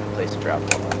jump out and place a drop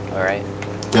wall. Alright?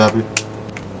 Copy.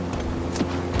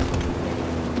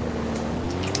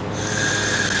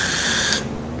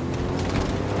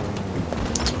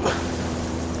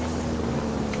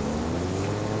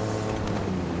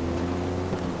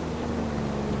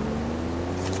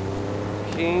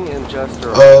 King and Jester.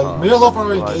 Me and Love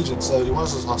are engaging, so do you want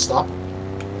us to stop?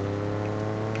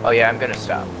 Oh yeah, I'm gonna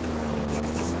stop.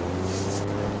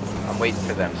 I'm waiting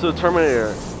for them. So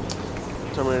Terminator,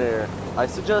 I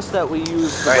suggest that we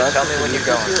use the Alright, rest tell of me the when you're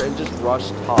units going. here and just rush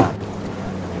top.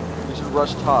 We should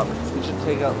rush top. We should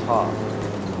take out top.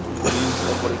 Use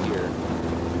everybody here.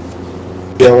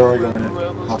 Yeah, where are we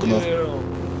going? Hopping up.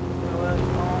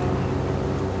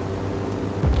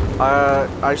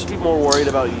 I should be more worried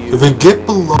about you. If we get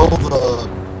below the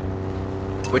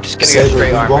We're just gonna Saber, go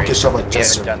straight we armory. won't get shot by We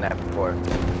Jester. haven't done that before.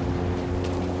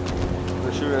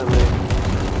 They're shooting at me.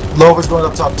 Lova's going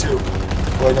up top too.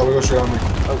 Wait, no, we go straight armory.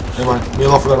 Oh, never mind. Me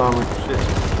and Love are going armory. Shit.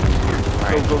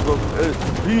 Go.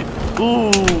 Pete.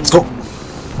 Ooh. Let's go.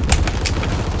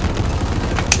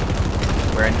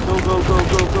 We're in. Go.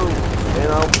 And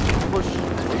I'll push.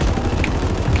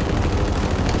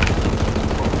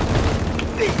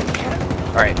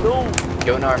 Alright. No.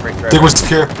 Go in armory forever. They were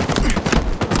secure.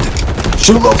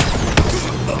 Shoot low.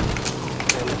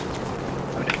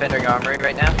 I'm defending armory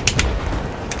right now.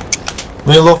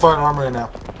 Me and Love are in armory now.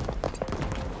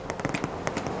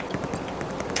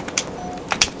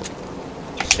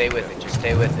 Just stay with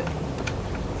it.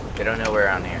 They don't know we're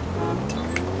on here.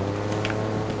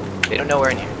 They don't know we're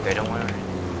in here.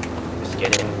 Just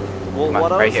get in. Well, Come on,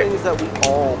 what I right was here. saying is that we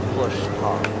all push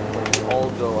top. Like, we all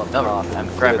go up No, top. I'm and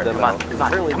forever. clear them Come on, out. come on,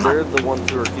 Apparently come they're on. the ones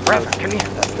who are keeping Forever, us come here.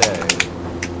 at bay.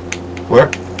 Where?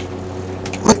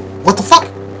 What the fuck?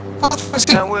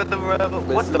 Now we're the rebel.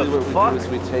 What the fuck? Is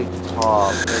we take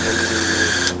top and then we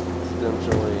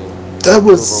essentially. That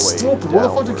was stupid. Where the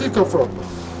fuck did Key come from?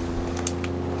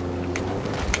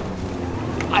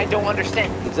 I don't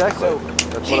understand. Exactly. So,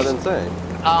 that's what I've been saying.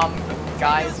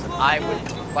 Guys, I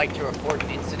would like to report an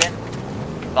incident.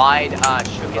 Vide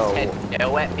shook his head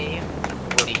no at me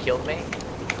when he killed me.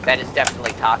 That is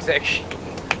definitely toxic.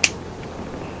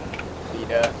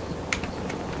 Vita.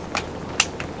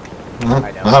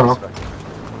 I don't know.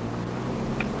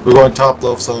 We're going top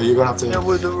low, so you're gonna have to. Yeah,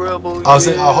 we're the rebel.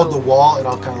 I'll hold the wall and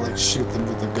I'll kind of like shoot them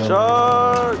with the gun.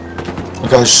 Charge! I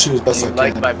gotta shoot as best I can.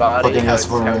 Like my body? Fucking has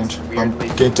full range. I'm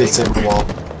getting to save the wall.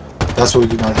 That's what we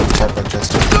do not have to type by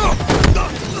Chester.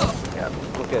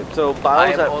 Okay, so I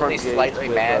Bio's am at only front gate slightly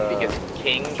with, mad because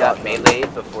King got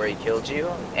meleeed before he killed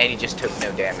you, and he just took no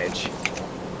damage.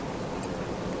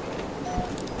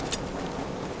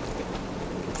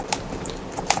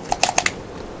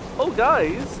 Oh,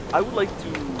 guys, I would like to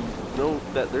note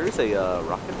that there is a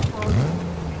rocket pod.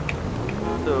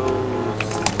 So,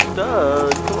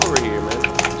 Doug, come over here, man.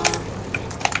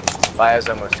 Bio's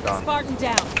almost gone. Spartan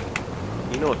down.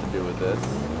 You know what to do with this.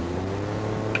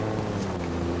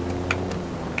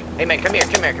 Hey man, come here.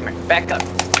 Back up.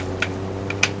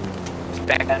 Just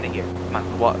back down to here. Come on.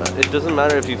 What? It doesn't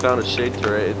matter if you found a shade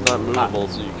turret, it's not movable,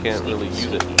 so you can't really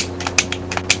use it.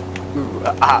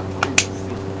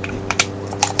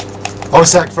 Oh,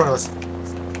 it's in front of us.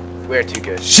 We're too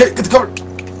good. Shit, get the cover!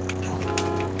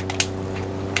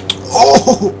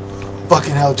 Oh!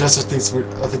 Fucking hell, Justice thinks I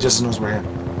think Justice knows we're here.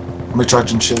 I'm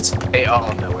recharging shits. They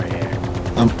all know we're here.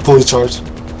 I'm fully charged.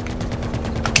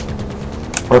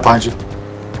 Right behind you.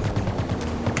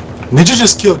 Ninja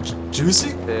just killed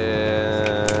Juicy?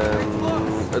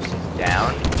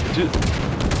 Down.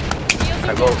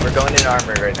 We're going in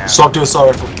armor right now. Swap to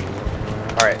assault rifle.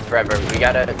 Alright, forever. We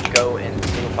gotta go in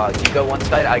single file. You go one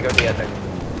side, I go the other.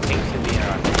 King's gonna be in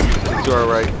armor. To our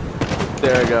right.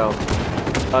 There I go.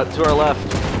 To our left.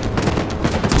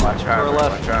 Watch our armor.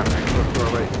 left. Watch our armor. To our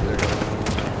right. There you go.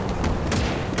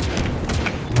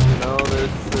 No,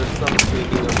 there's some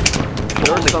sneaking up.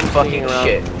 There's some fucking around.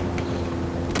 shit.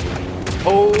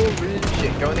 Holy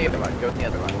shit. Go in the other one. Go in the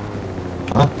other one.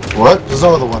 Huh? What? There's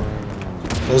no other one.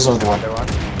 There's no other one.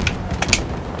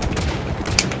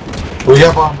 We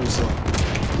have armor, so.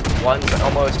 One's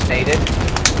almost naded.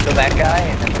 Kill that guy,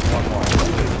 and then there's one more.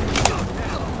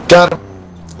 Got him.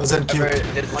 Was in queue.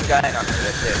 There's one guy in armor.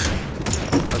 That's it.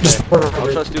 Okay.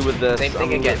 I'll trust you with this. Same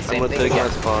thing again. Same thing again.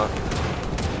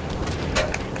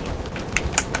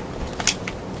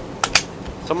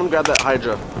 Someone grab that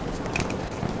Hydra.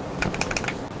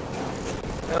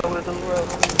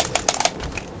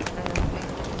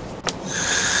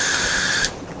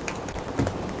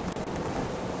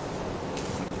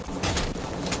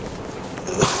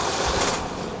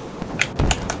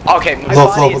 Okay, my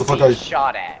body is being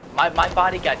shot at. My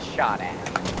body got shot at.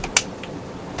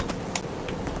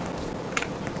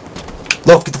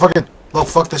 Loaf, get the fuck in. Loaf,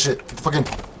 fuck that shit. Get the fuck in.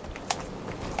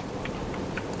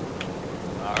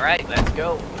 Alright, let's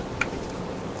go.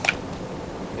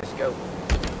 Let's go.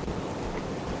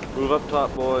 Move up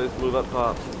top, boys. Move up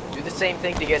top. Do the same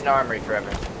thing to get an armory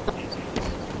forever.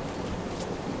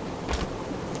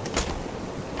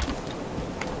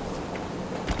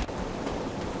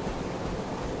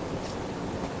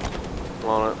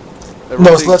 On it.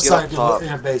 No, it's left side in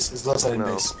your base. It's left side in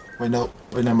base. Wait, no.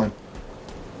 Wait, never mind.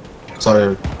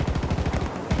 Sorry.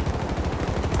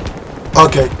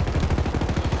 Okay.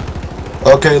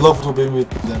 Okay, Loaf will be with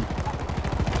them.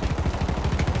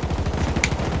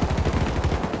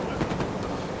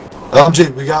 LMG,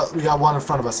 we got one in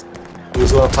front of us. He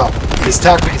was up top. He's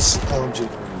attacking his LMG.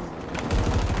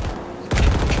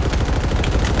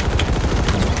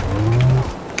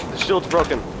 The shield's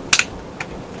broken.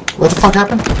 What the fuck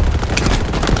happened?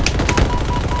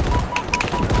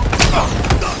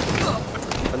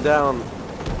 I'm down.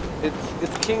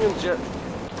 It's King and Jet.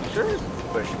 Sure.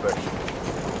 Push.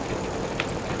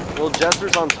 Well,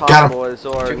 Jester's on top, Got him. boys.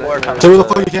 So our Do what the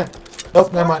fuck you can.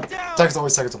 Nope, never mind. Seconds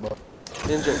always seconds above.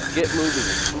 Ninja, get moving.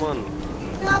 Come on.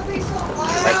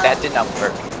 Like that did not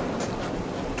work.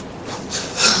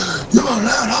 You're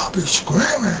loud, I'll be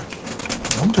screaming.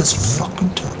 I'm just fucking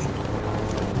telling you.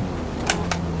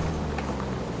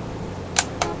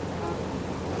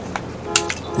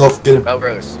 Loaf, get him.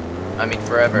 Melrose. I mean,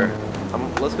 forever.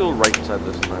 Let's go right side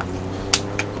this time.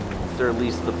 It's their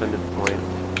least defended point.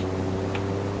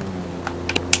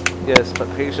 Yes, but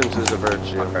patience is a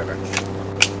virtue. Forever.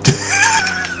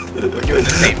 We're doing the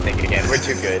same thing again. We're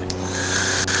too good.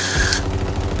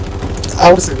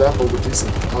 I would say that, but we're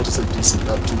decent. I would just say decent,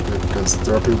 not too good, because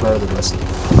there are people better than us.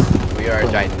 We are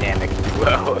a dynamic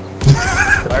duo.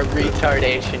 Our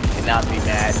retardation cannot be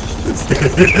matched.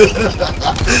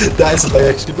 That's what I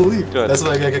actually believe. Good. That's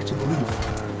what I actually believe.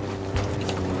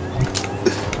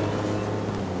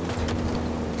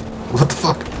 What the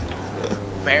fuck?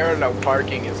 Parallel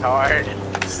parking is hard.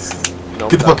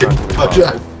 Nope, Get the that's fucking not gonna be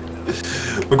drive.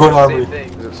 We're going to Armory. Same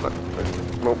thing. It's not-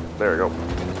 Nope, there we go.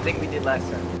 Thing we did last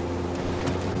time.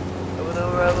 Over the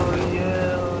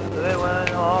revolution, they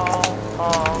went on.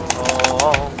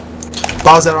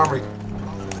 Bow's at Armory.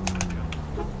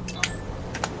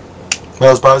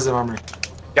 Miles, Bow's at Armory.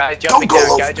 Guy jumping Go, down,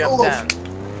 go, guy go, jumping go. down.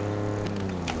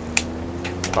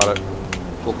 Got it.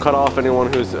 We'll cut off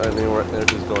anyone who's going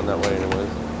that way anyways.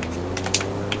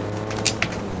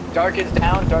 Dark is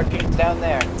down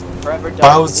there. Forever Dark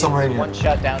Bow's is somewhere in here. one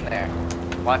shot down there.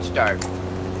 Watch Dark.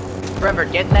 Forever,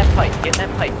 get in that pipe,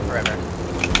 Forever.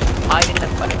 Hide in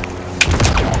that pipe.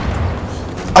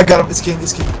 I got him. It's King.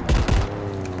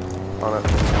 On it.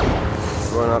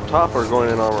 Going up top or going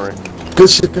in Armory? Good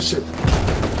shit.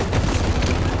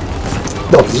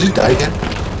 No, did you die again?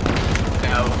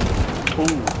 No.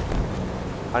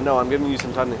 Ooh. I know, I'm giving you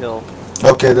some time to heal.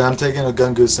 Okay, then I'm taking a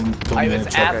gun goose and I putting it in was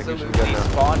the truck. absolutely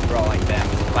spawn brawling them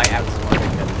by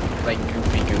outsmarting them. Like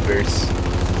goofy goobers.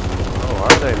 Oh,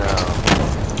 are they now?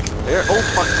 There. Oh,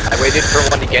 fuck. I waited for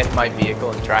one to get in my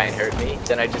vehicle and try and hurt me.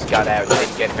 Then I just got out,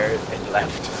 didn't get hurt, and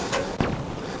left.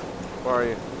 Where are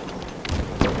you?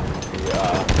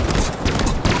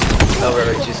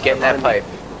 Over, just get in that pipe.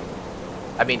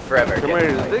 I mean, Forever. Come Get here,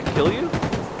 in the did pipe. they kill you?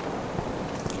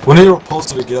 When they were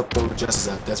posted to get up there with Jess is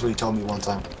at, that's what he told me one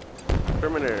time.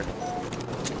 Terminator.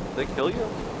 Did they kill you?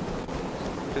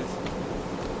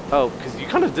 Cause you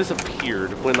kind of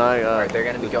disappeared when I, Alright, they're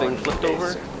gonna be the going thing flipped base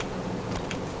over. soon.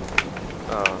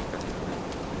 Oh,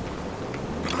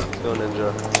 okay. Let's go,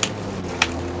 Ninja.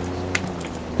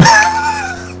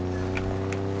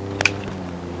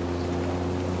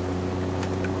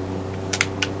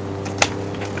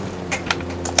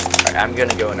 Alright, I'm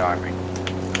gonna go into Armory.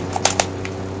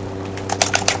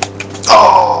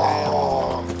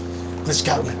 Oh! This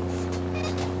got me.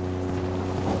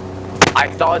 I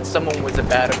thought someone was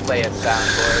about to play a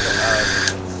soundboard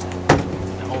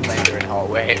of Homelander in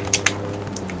hallway.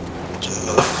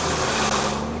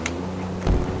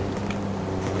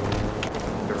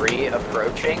 Three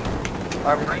approaching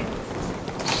Armory.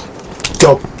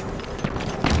 Go.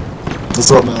 Let's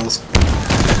throw up Miles.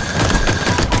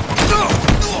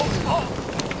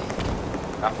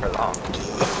 Not for long.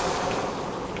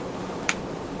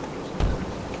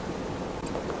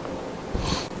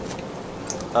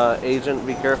 Agent,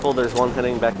 be careful, there's one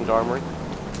heading back into Armory.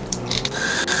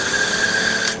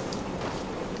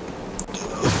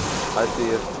 I see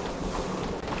you.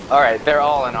 Alright, they're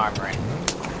all in Armory.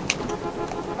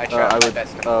 I tried my would,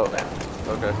 best to hold them.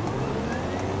 Okay.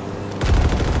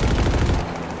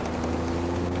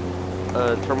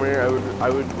 Terminator, I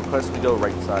would request we go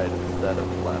right side instead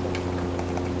of left.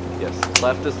 Yes,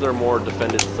 left is their more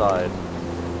defended side.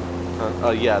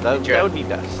 Yeah, that would be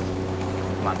best.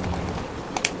 Come on.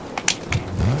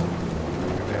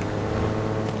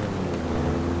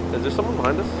 Is there someone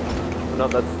behind us? No,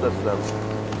 that's them.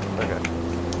 Okay.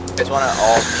 Just want to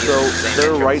all So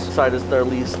their right side is their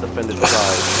least defended side,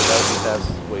 so that would be the best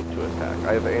way to attack.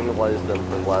 I have analyzed them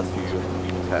for the last few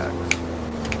attacks.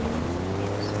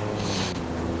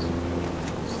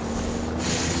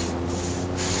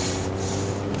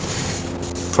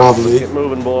 Probably. Get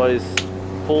moving, boys.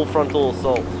 Full frontal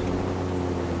assault.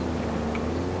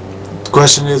 The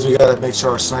question is, we gotta make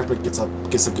sure our sniper gets a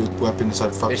good weapon and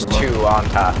start fucking There's them up. two on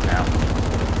top now.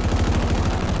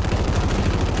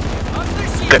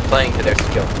 They're playing to their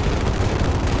skill.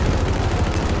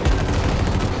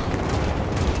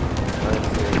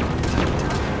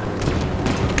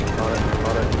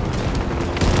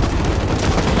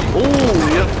 Ooh,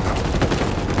 yep.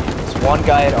 There's one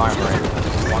guy at Armory.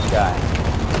 One guy.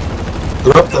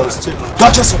 They're up those two.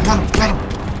 Got Jesse! Got him!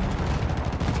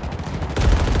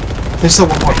 There's still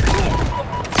one more.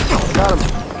 Got him.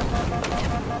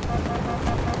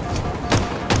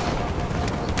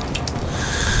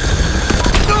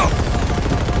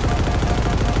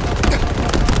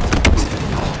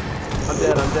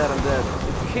 I'm dead.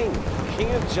 It's King. King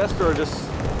and Jester are just...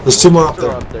 There's two more up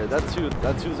there. That's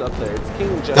who's up there. It's King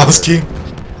and Jester. That was King.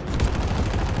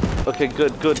 Okay,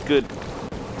 good.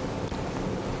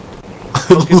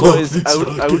 Okay, boys,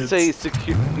 I would say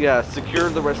secure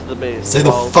the rest of the base. Stay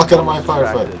the fuck out of my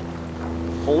firefight.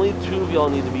 Only two of y'all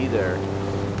need to be there.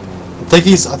 I think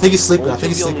he's sleeping. Only I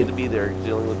think he's two of y'all need sleeping. to be there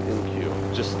dealing with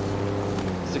MQ. Just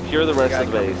secure the rest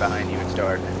of the base. Behind you, it's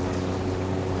dark.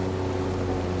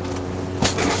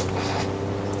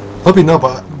 Hope you know,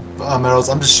 but Meros,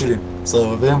 I'm just shooting.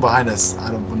 So if they're behind us,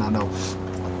 I would not know.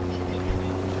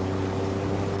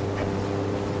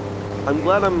 I'm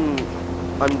glad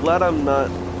I'm not.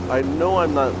 I know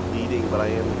I'm not leading, but I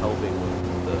am helping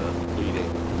with the leading.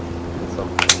 In some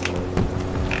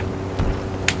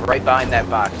Right behind that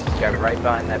box. Just got right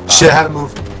behind that box. Shit, I had to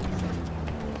move.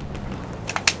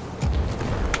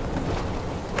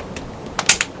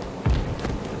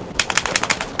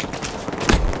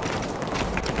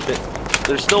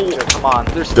 There's still. Come on.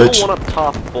 There's still Bitch. one up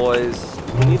top, boys.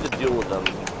 We need to deal with them.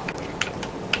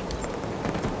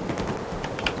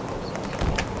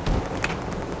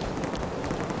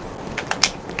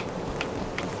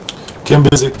 Okay, I'm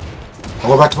busy. I'll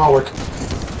go back to my work.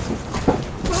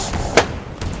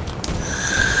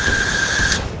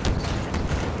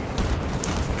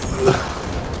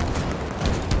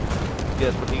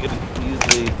 Yes, but he could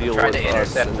easily deal Try with to us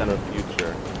intercept in them. the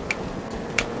future.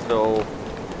 So,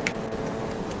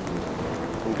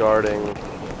 I'm guarding.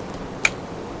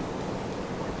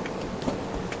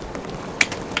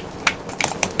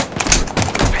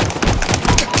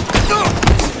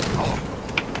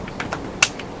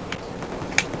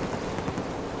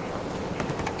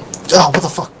 Oh, what the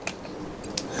fuck?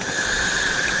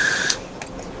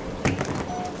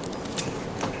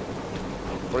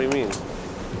 What do you mean?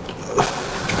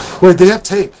 Wait, they have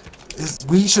tank.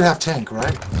 We should have tank,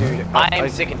 right? Dude, I'm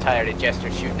sick and tired of Jester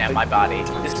shooting at my body.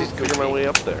 This is Figure my way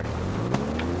up there.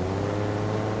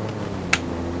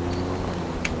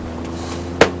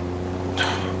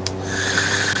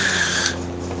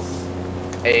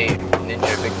 Hey,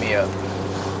 Ninja, pick me up.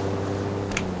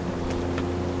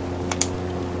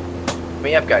 Pick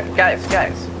me up, guys.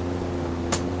 Guys.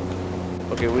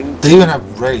 Okay, They even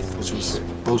have Wraith, which was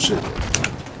bullshit.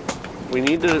 we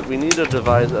need to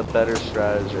devise a better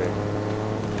strategy.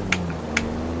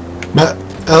 Matt,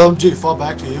 LMG, fall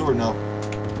back to you or no?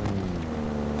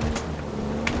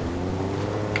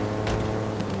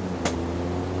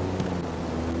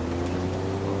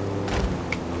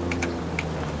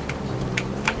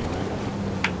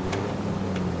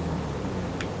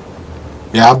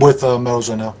 Yeah, I'm with Metals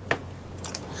right now.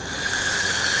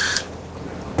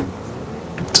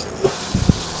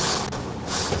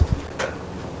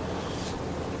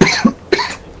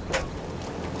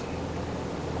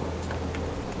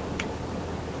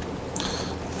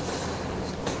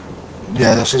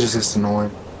 Yeah, that shit just gets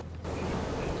annoying.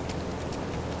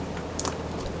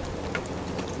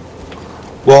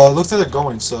 Well, it looks like they're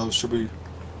going, so should we...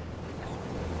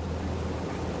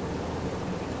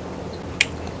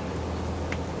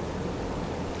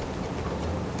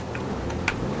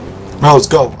 No, let's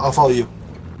go. I'll follow you.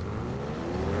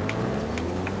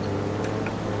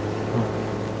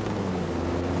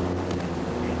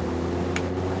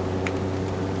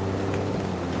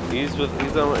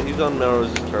 He's on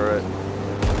Melrose turret.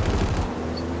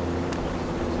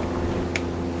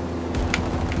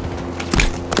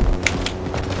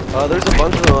 There's a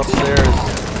bunch of them upstairs.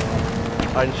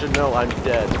 I should know I'm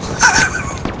dead.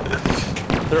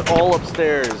 They're all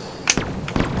upstairs.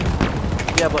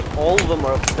 Yeah, but all of them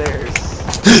are upstairs.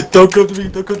 Don't come to me,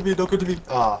 don't come to me, don't come to me.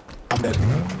 Ah, I'm dead.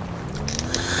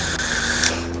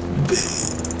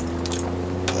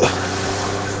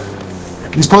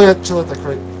 He's probably at chill at that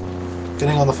crate.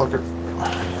 Getting on the fucker.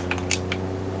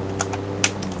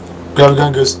 Grab a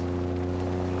gun, Goose.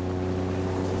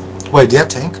 Wait, do you have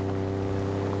tank?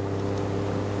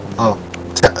 Oh,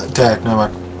 tag, never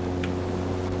mind.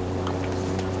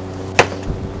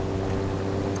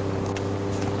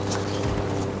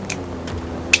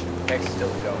 Tech's still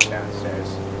going downstairs.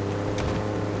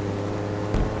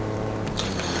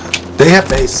 They have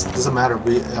base. Doesn't matter.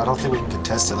 I don't think we can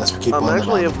contest it unless we keep on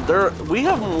Actually, them. if we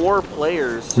have more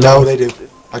players. So No, they do.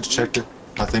 I just checked it.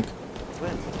 I think.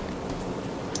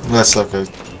 When? That's okay.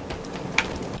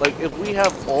 Like, if we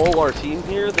have all our team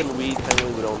here, then we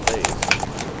technically would own base.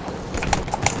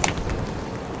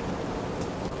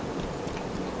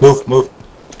 Move, move.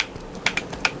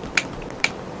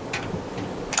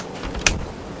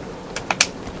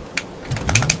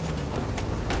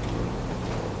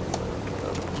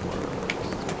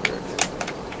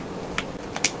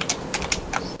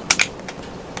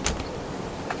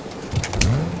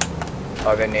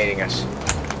 Oh, they're nading us.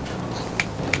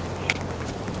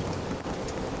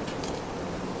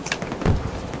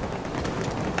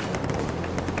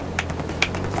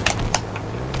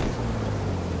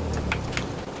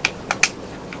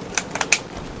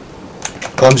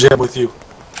 I'm jam with you.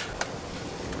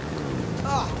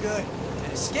 Oh, good.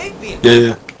 An escape vehicle. Yeah,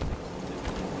 yeah.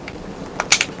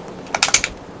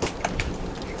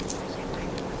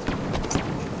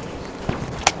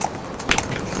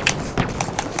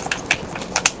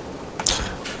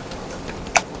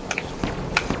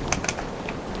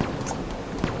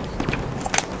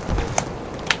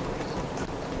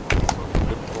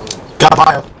 Got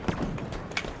bio.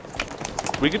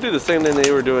 We could do the same thing they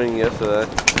were doing yesterday.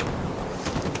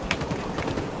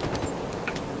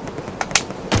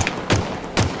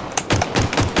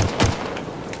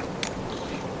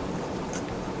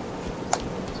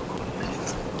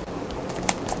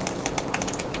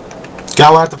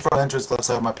 Guy at the front entrance, left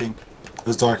side of my ping. It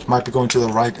was dark. Might be going to the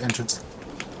right entrance.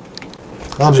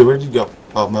 LMG, where did you go?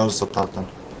 Oh, Mel's up top then.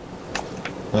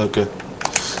 Okay.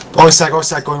 Always sack,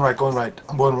 going right, going right.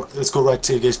 I'm going, let's go right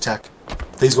to engage attack.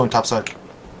 He's going top side.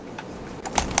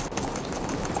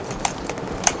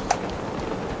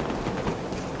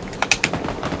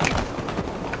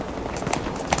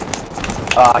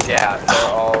 Yeah, they're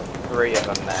all three of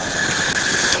them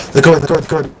then. They're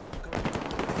going.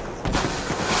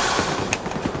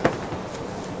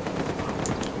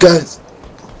 Guys!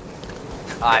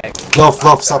 Loaf,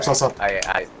 stop.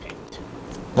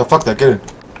 No, fuck that, get in.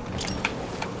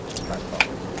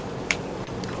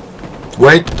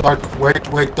 Wait, Dark,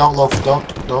 wait, don't loaf,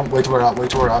 don't, wait till we're out,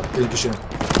 then you can shoot him.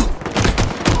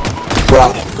 We're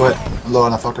out, go ahead, low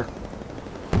on that fucker.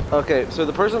 Okay, so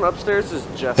the person upstairs is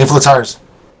Jeff. Aim for the tires.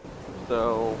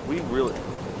 So, we really...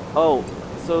 Oh,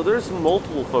 so there's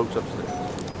multiple folks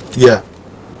upstairs. Yeah.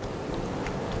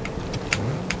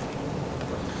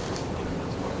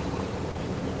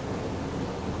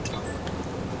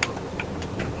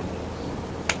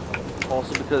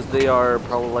 Also because they are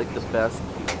probably like the best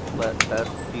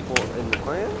people in the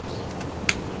clan.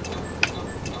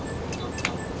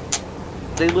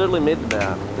 They literally made the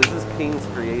map. This is King's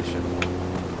creation.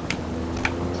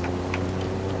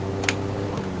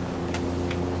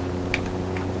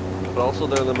 But also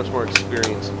they're the much more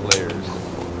experienced players.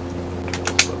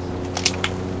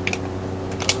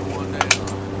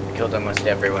 Killed almost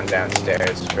everyone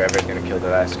downstairs. Trevor's gonna kill the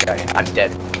last guy. I'm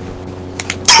dead.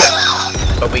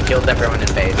 But we killed everyone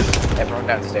in base. Everyone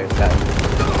downstairs died.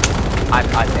 I'm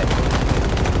dead.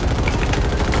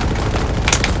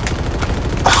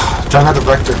 Trying to have the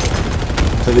vector.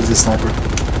 That is the sniper.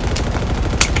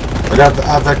 I got the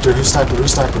vector. Who's sniper?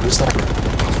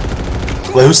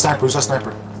 Wait, who's sniper? Who's our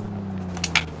sniper?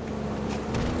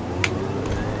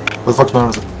 Where the fuck's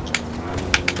Melrose?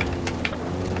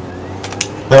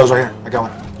 Melrose right here. I got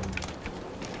one.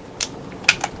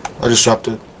 I just dropped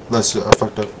it. I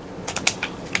fucked up.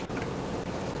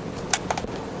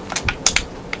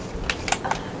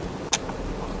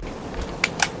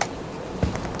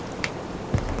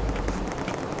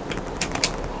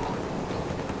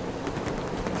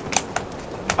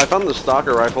 I found the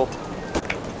stalker rifle.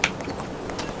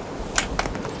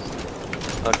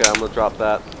 Okay, I'm gonna drop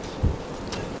that.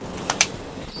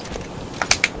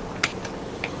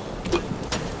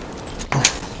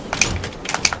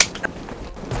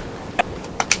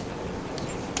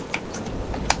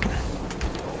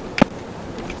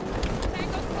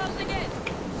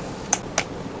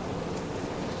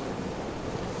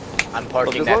 I'm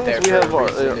parking Look, as long as we have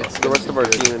the rest of our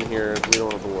team in here, we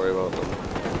don't have to worry about them.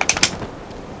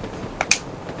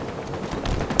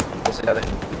 Together.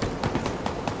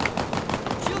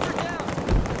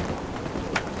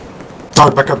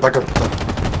 Sorry, back up.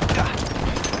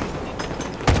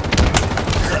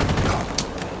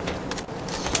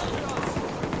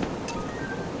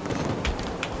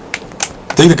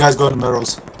 I think the guy's going to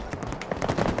Melrose.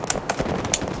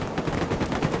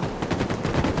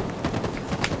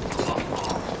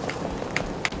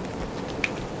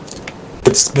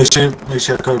 Make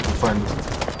sure the code can find me.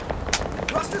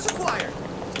 Thrusters acquired.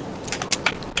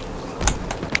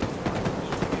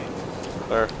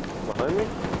 There, behind me.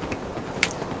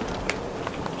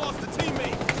 Lost a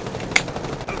teammate.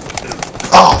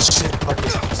 Oh shit! Fuck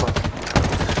this.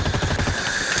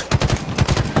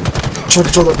 Try to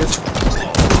control that bitch.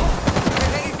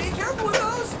 Hey, be careful with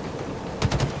those.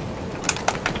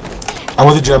 I'm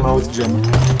with the gem.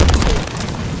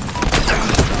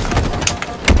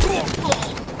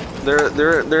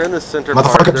 They're in the center Motherfucker,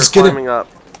 part. They're just get climbing up.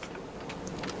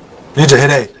 Ninja, hit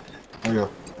A. There you go.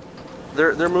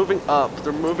 They're moving up.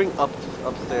 They're moving up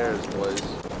upstairs, boys.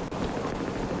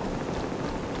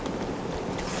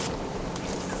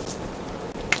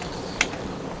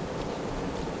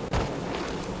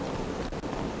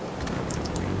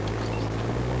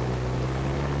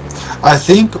 I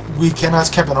think we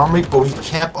cannot camp an armory, but we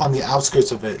camp on the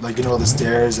outskirts of it. Like, you know, the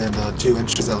stairs and the 2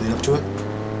 entrances that lead up to it.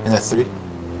 And that's 3.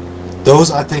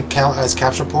 Those, I think, count as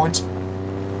capture points.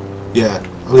 Yeah,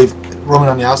 I believe roaming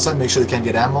on the outside, make sure they can't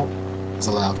get ammo, is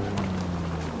allowed.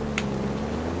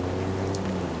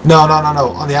 No.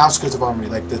 On the outskirts of armory,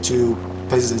 like the 2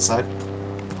 places inside.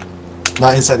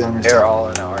 Not inside the armory. They're all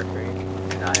in the armory,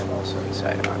 and I am also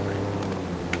inside the armory.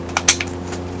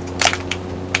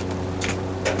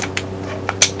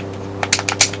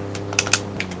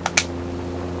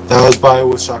 That was Bio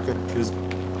with shotgun. He was...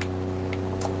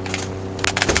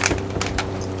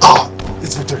 Ah!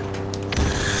 It's Victor.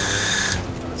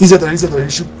 He's out there, he's out there. He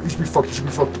should be fucked, he should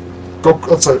be fucked. Go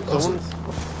outside, outside.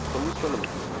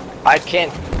 I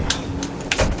can't.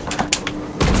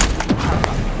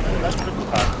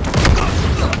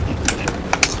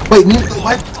 Wait,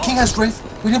 why King has Wraith?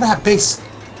 We never had base.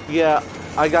 Yeah,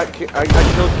 I killed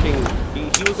King.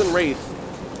 He was in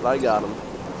Wraith. I got him.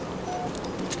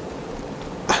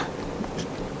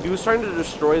 He was trying to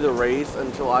destroy the Wraith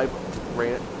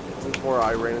before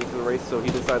I ran into the Wraith, so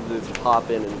he decided to pop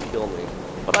in and kill me.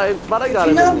 But I got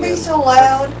him. Don't be so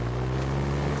loud.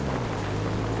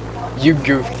 You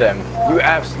goofed them. You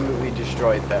absolutely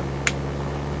destroyed them.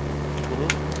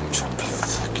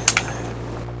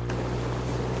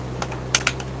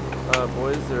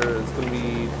 Boys, there's going to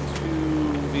be 2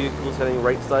 vehicles heading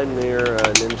right side near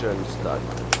Ninja and Stuck.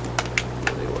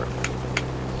 Where they were.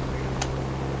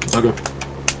 Okay.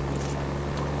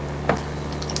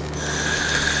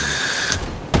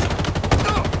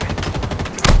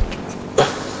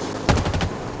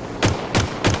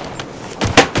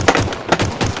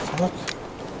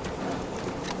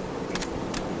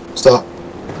 Stop.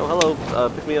 Oh, hello.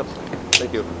 Pick me up.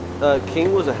 Thank you.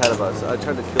 King was ahead of us. I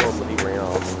tried to kill him, but he ran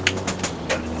off.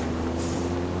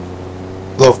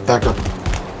 Loaf, back up.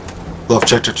 Loaf,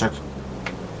 check.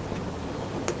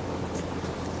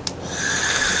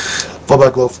 Fall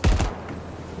back, Loaf.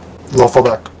 Loaf, fall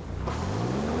back.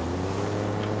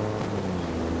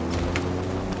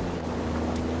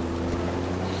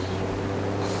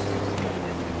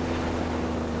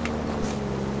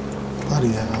 Bloody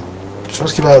hell. Try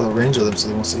to keep out of the range of them so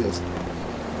they won't see us.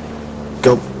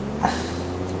 Go.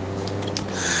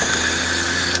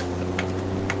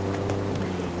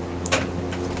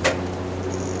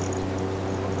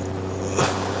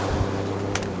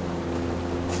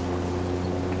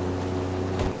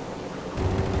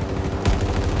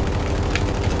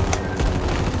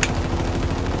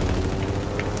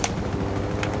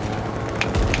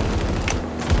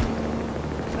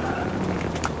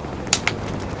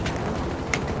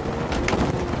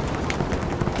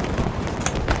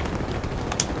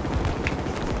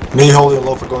 Me, Holy, and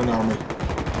Loaf are going down me.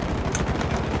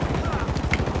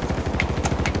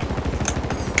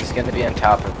 He's gonna be on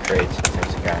top of crates if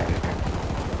there's a guy in there.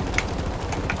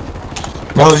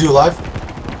 Mel, is you alive?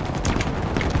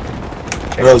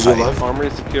 Mel, is you alive? Armory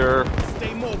secure.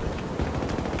 Stay mobile.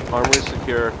 Armory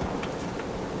secure.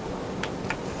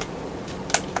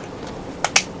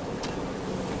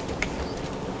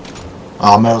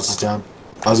 Oh, Metal's is down.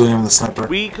 I was going in with the sniper.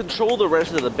 We control the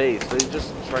rest of the base. They're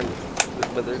just trying to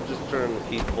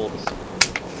keep hold of us.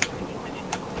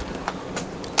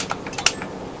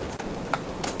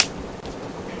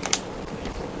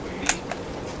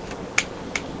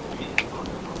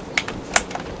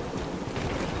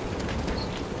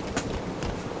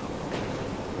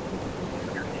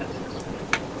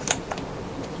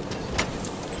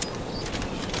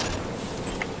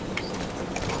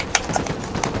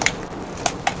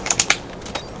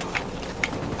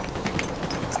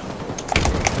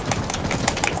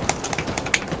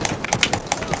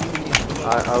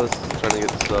 I was trying to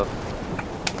get stuff.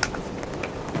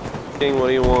 King, what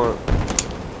do you want?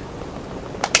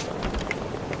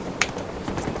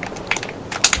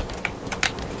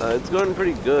 It's going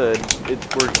pretty good.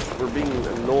 We're being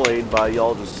annoyed by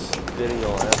y'all just getting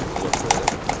all after.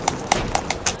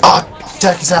 Ah!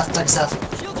 Attack his half.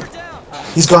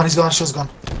 He's gone, shield's gone.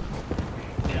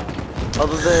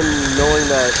 Other than knowing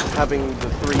that having the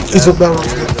 3 He's with Battle.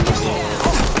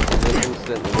 an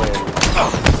instant win.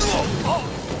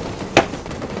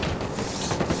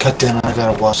 God damn it, I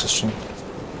gotta watch this stream.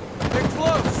 They're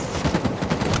close.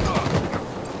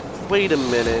 Wait a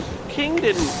minute. King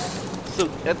didn't. So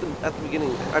at the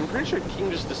beginning, I'm pretty sure King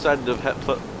just decided to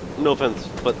put, no offense,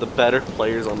 but the better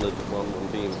players on the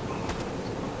team.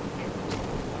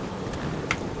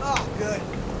 Oh, good.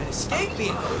 An escape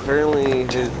vehicle. Apparently,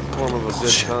 his form of a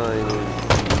good time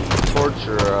is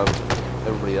torture of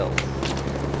everybody else.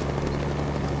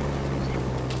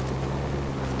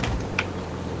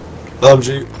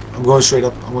 LMG, I'm going straight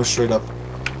up. I'm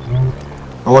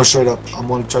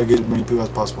going to try to get as many people as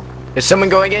possible. Is someone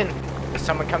going in? Is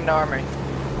someone coming to armory?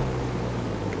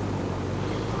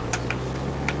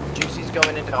 Juicy's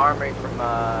going into armory from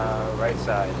right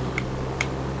side.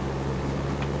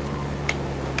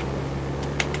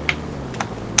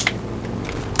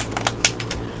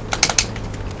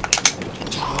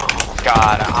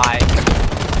 God,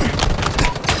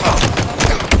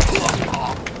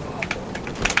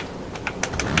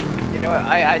 you know what?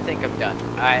 I think I'm done.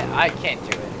 I can't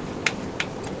do it.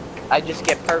 I just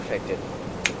get perfected.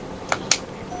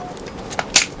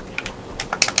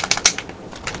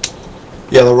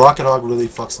 Yeah, the rocket hog really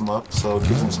fucks them up, so it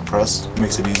keeps them suppressed,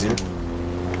 makes it easier.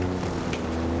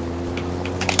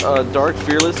 Dark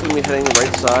Fearless is gonna be heading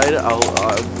right side. I'll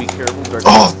be careful. Dark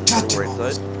Fearless heading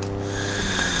right side.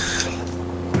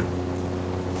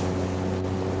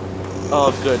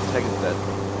 Oh, good. Tech is dead.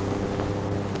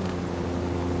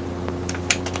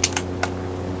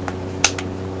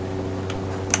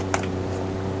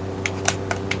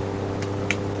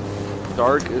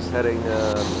 Dark is heading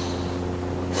right side.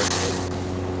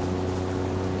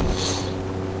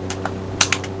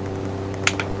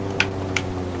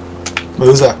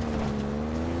 Who's that?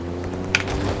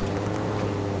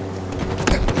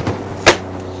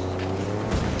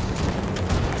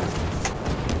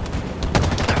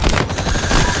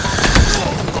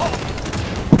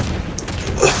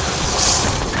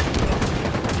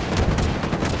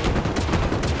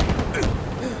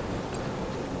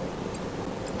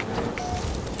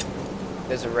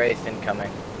 There's a Wraith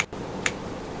incoming.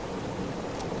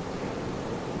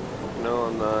 No,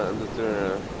 I'm not. I'm just doing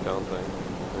a down thing.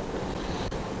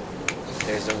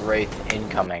 There's a Wraith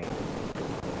incoming.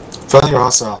 Friendly or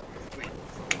hostile?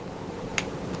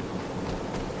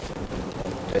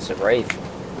 There's a Wraith.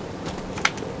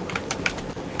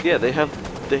 Yeah, they have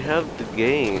the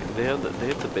game. They have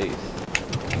the base.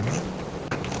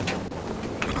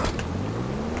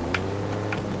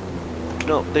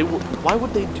 No, they. Why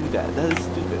would they do that? That is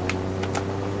stupid.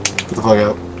 Get the fuck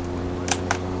out.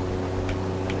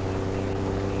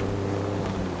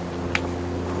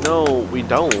 No, we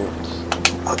don't. They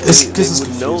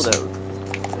would know that.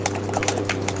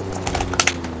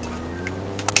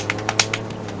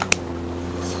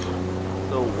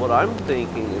 So what I'm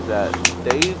thinking is that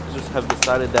they just have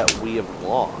decided that we have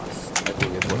lost. I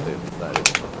think is what they've decided.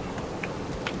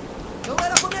 Don't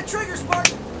let up on that trigger,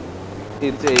 Spartan!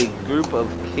 It's a group of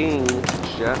King,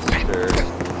 Jester,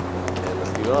 and a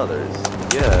few others.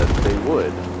 Yeah, they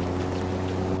would.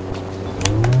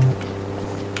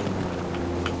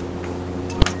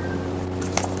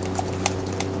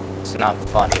 It's not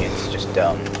funny, it's just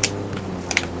dumb.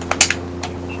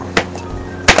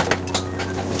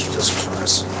 Jesus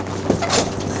Christ.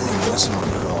 That's not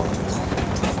at all.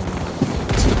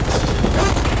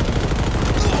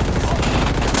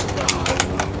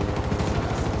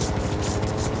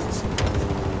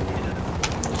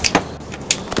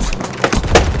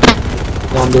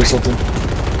 Now I'm doing something.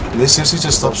 Did they seriously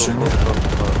just stop streaming?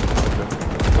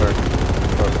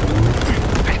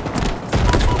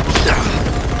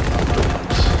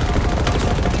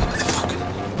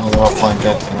 Oh, they're all flying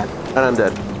dead. And I'm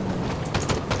dead.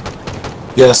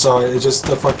 Yeah, sorry, it just,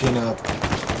 the fucking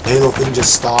Halo thing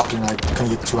just stopped and I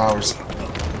couldn't get 2 hours.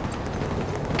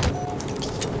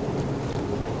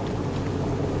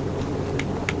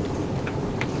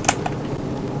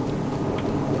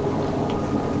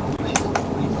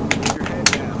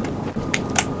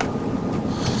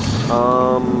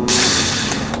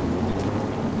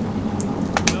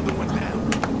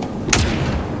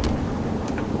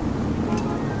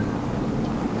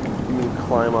 You mean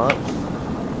climb up?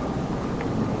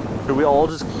 Should we all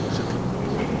just...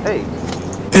 Hey.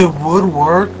 It would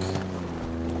work.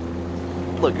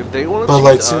 Look, if they want to But, cheese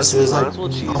like, us, seriously, we it's might like as well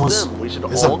cheese almost- them. We should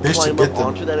it's a all bitch to climb get up them.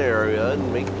 onto that area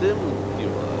and make them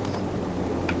fuel us.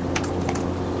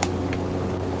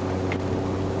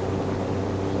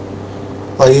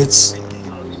 Like, it's...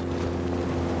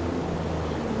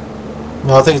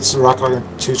 No, I think it's Rocket Hog and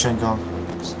 2-Chain Gone.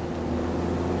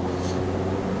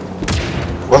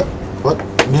 What? What?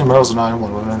 Me and Meryl's are 9-1,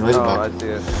 we're in Oh, Razorback. I see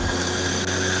it.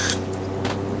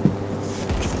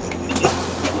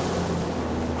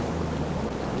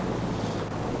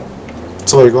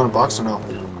 So, are you going to box or no?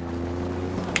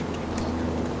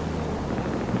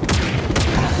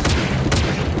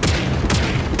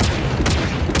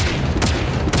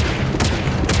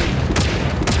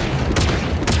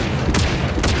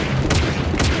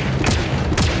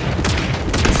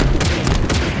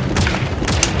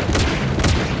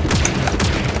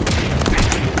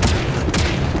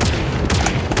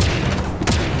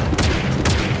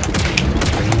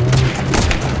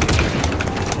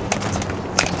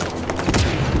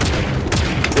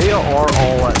 They are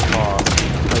all at top.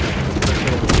 Like, I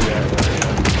can't do that area.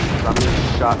 I'm getting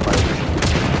shot by them.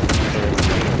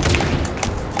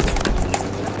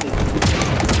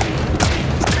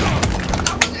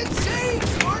 Insane,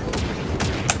 Spartan!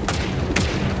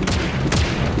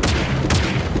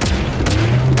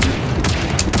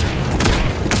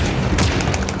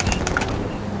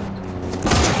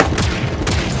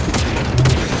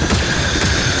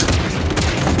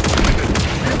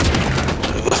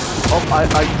 Oh, I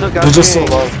took out They're just so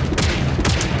King. low.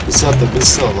 He's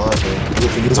still alive, though.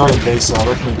 He's already in base, so I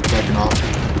recommend backing off.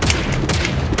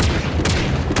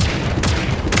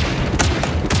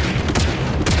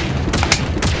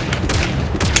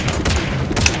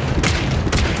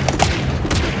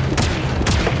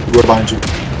 We're behind you.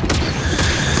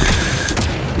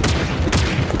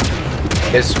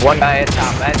 There's one guy at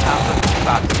top.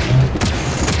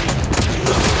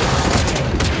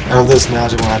 I have this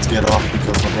magic when I have to get off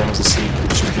because my grandma's asleep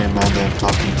and she's getting mad that I'm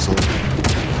talking, so.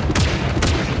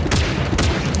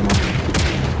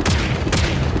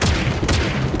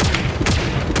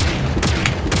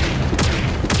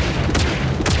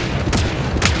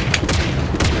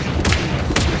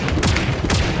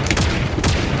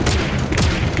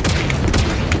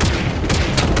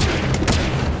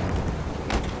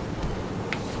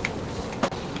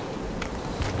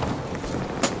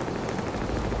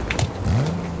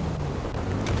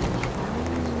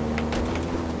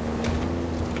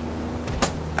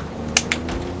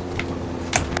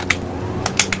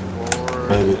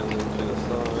 Maybe.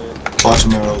 Watch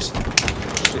them arrows.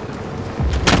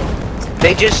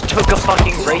 They just took a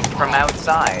fucking wraith from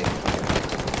outside.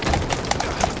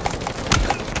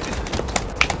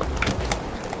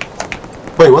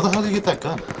 Wait, where the hell did you get that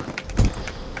gun?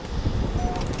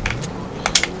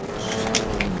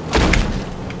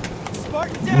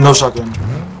 No shotgun.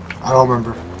 I don't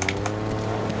remember.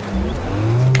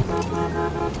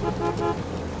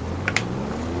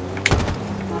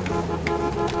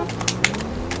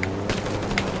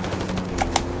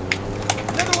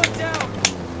 Another one down.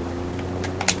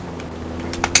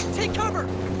 Take cover.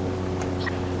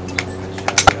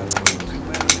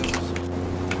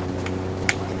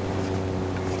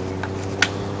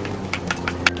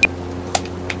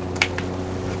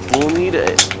 We'll need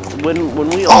it when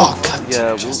we all.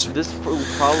 Yeah, this will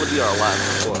probably be our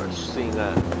last push, seeing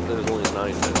that there's only 9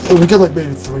 minutes. Yeah, we get like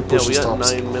maybe 3 pushes. Yeah, we got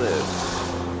tops. 9 minutes.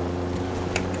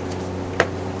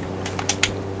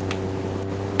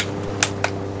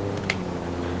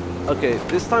 Okay,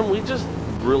 this time we just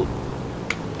really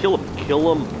kill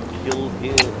him.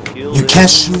 You can't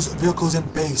shoot vehicles in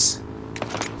base.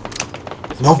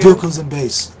 No vehicles in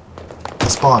base.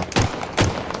 Spawn.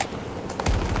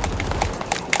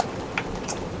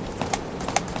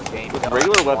 With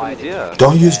regular weapons, yeah.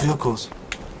 Don't use vehicles.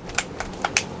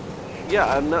 Yeah,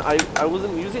 I'm not. I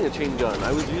wasn't using a chain gun.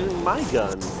 I was using my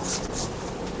gun.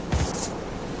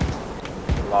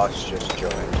 Lost just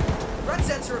joined. Red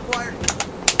sensor required.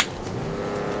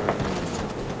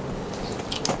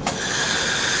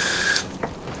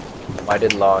 Why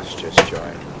did Lost just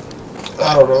join?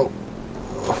 I don't know.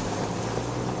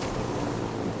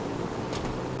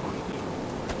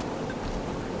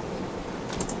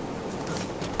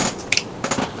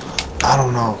 I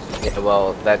don't know. Yeah,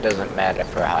 well, that doesn't matter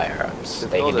for higher-ups.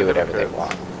 They can do whatever they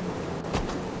want.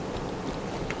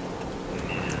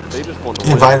 They just want to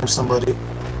Invite him, somebody.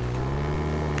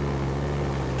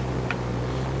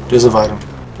 Just invite him.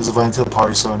 Just invite him to the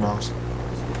party so he knows.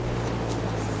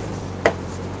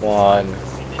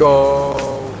 1, go!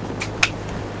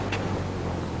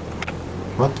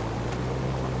 What?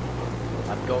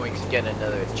 I'm going to get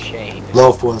another chain.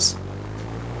 Loaf was.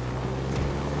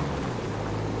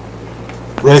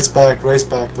 Race back, race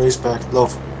back, race back.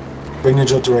 Loaf. Bring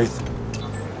Ninja to Wraith.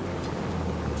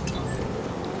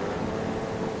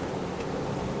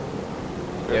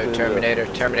 Yo,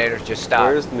 Terminator, just stop.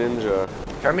 Where's Ninja?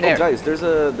 Terminator. Oh, guys, there's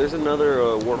another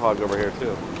Warthog over here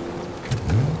too.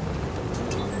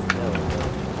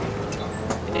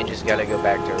 Ninja's gotta go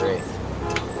back to Wraith.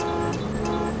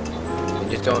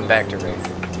 Ninja's going back to Wraith.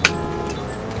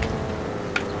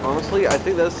 Honestly, I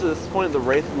think at this point the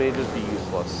Wraith may just be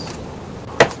useless.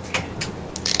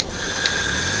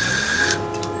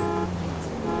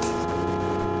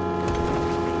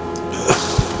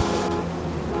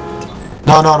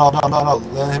 No.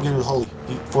 Let him get it holy.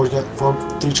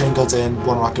 3 chain guns and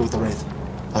 1 rocket with the Wraith.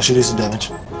 I should do some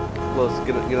damage. Let's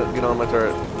get on my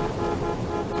turret.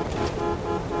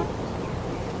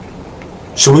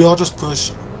 Should we all just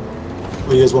push?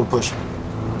 Or you guys want to push?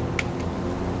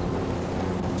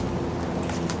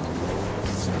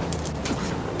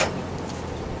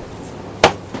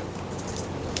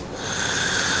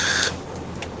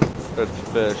 That's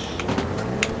fish.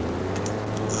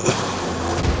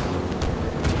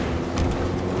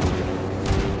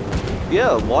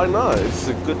 Yeah, why not? It's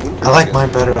a good winter. I like mine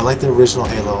better. I like the original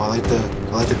Halo. I like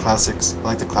the classics. I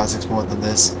like the classics more than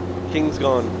this. King's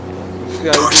gone.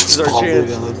 Guys, this is our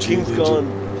chance. King's gone.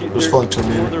 One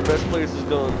of their best players is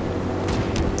gone.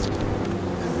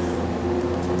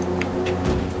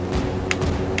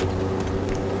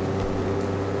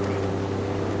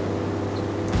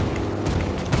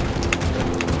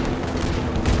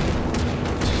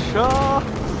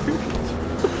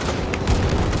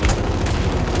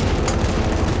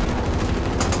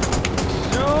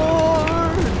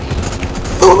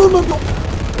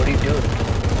 What are you doing?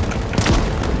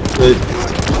 Wait.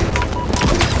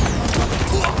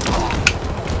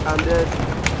 I'm dead.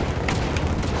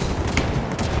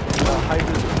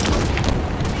 Hydra.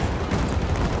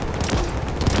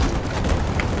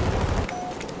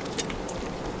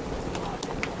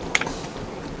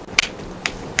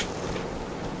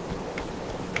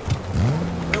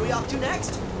 Where are we off to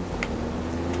next?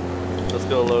 Let's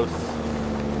go, Los.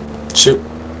 Shoot.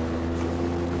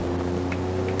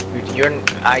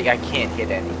 I can't hit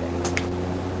anything.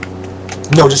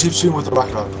 No, just keep shooting with the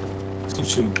rocket rocket. Just keep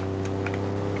shooting.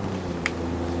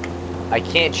 I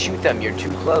can't shoot them, you're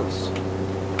too close.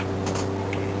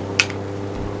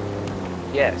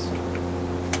 Yes.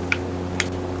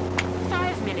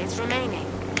 5 minutes remaining.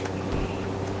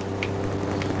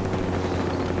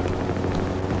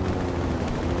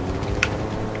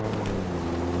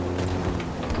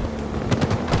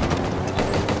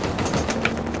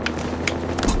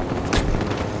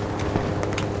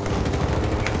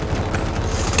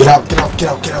 Get out, get out, get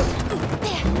out, get out.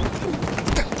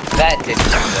 That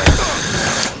didn't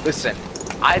work. Listen,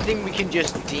 I think we can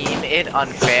just deem it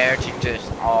unfair to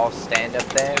just all stand up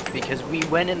there because we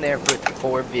went in there with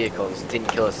 4 vehicles, didn't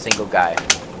kill a single guy.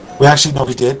 We actually know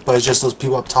we did, but it's just those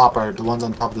people up top are the ones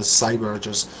on top of the cyber are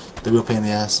just the real pain in the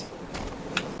ass.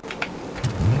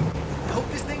 I hope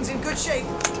this thing's in good shape.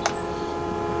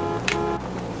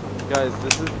 Guys,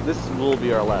 this will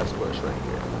be our last push right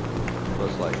here.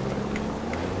 Most likely.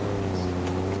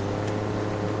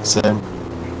 Same.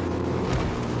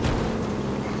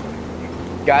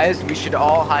 Guys, we should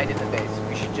all hide in the base.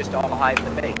 We should just all hide in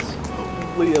the base.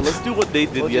 Well, yeah, let's do what they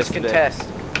did We'll just yesterday. contest.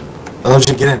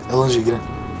 LMG, get in. LMG, get in.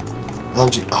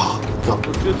 LMG, oh, go.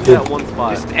 Let's go to Get that in. one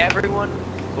spot. Just everyone.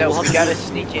 No, we gotta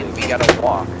sneak in. We gotta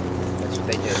walk. That's what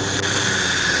they did.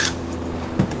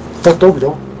 Fuck no, we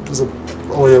don't.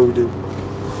 Oh yeah, we do.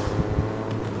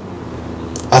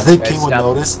 I think Guys, King would stop.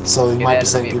 notice, so he Get might out be of the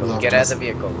saying people vehicle. after Get out of us. the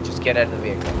vehicle. Just get out of the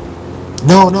vehicle.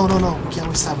 No, no, no, no. We can't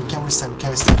waste time. We can't waste time. We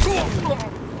can't waste time.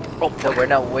 No, we're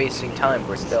not wasting time.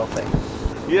 We're stealthing.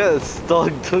 Yes,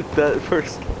 Doug took that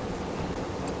first.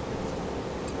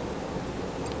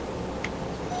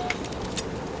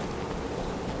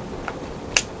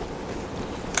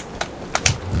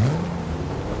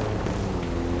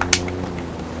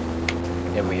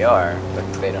 Yeah, we are, but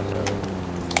they don't know.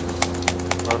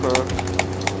 Uh-huh.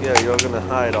 Yeah, you're gonna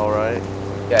hide, alright.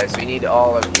 Guys, we need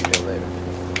all of you to live.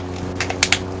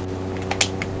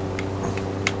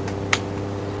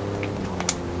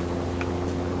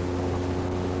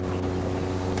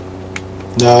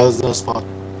 No, there's no spot.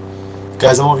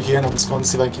 Guys, I'm over here and I'm just going to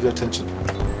see if I can keep their attention.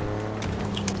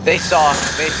 They saw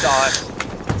us. They saw us.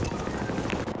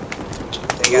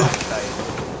 They got excited.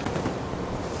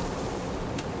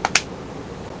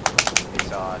 They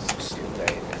saw us. It's too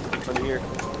late. I'm here.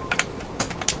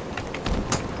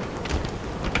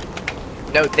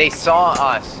 No, they saw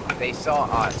us. They saw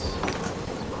us.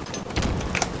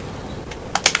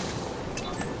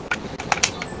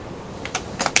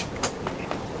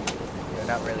 They're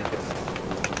not really good.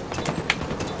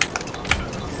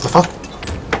 The fuck?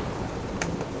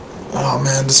 Oh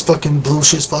man, this fucking blue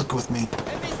shit's fucking with me.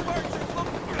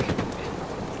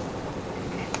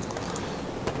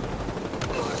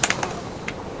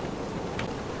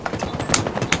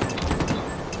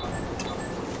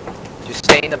 Just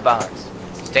stay in the box.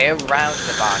 Stay around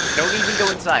the box. Don't even go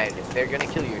inside. They're gonna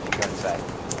kill you if you go inside.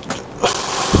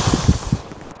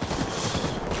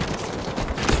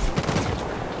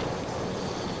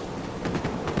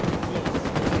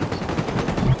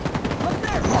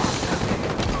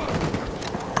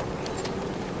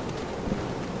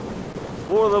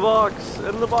 For the box!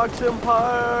 In the box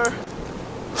empire!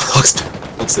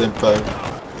 Box Empire.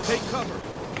 Take cover!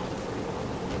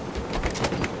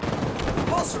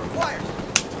 Pulsar acquired.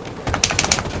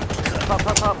 Top,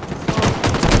 top, top!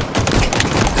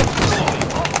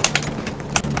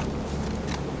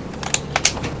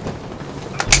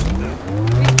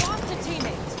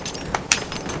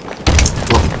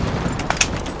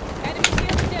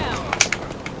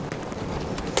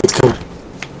 Good cover.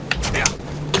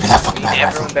 Give me that fucking bad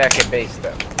rifle. Everyone back at base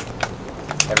though.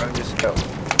 Everyone just go.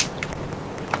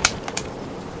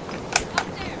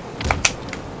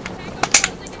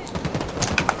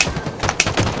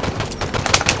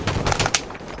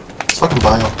 It's fucking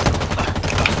bio.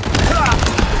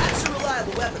 That's a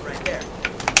reliable weapon right there.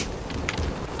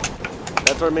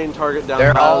 That's our main target down.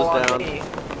 They're all Bio's on down. me.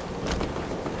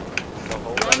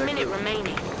 1 minute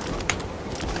remaining.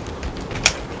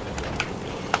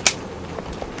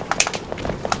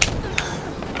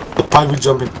 The pipe be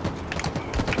jumping.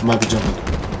 It might be jumping.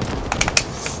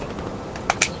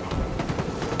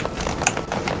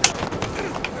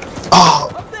 Oh!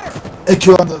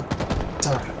 AQ on the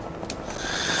center.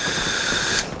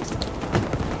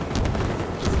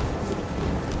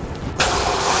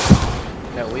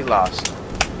 No, we lost.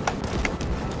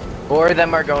 4 of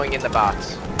them are going in the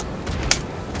box.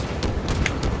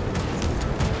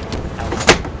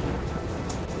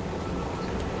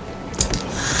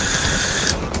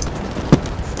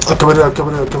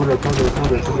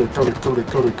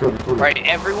 Right,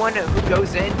 everyone who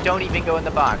goes in, don't even go in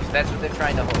the box. That's what they're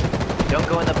trying to hold. Don't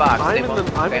go in the box. They won't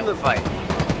fight.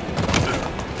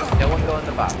 No one go in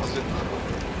the box.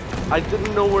 I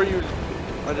didn't know where you.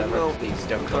 I didn't know. Please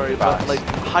don't go Sorry, in the box. but like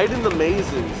hide in the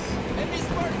mazes.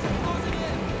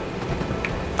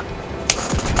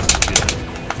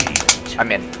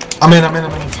 I'm in. I'm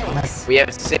in. We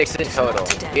have 6 in total.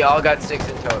 We all got 6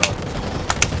 in total.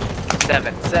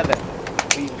 7.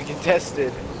 We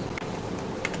contested. I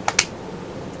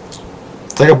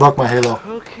think I broke my halo.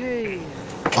 Okay.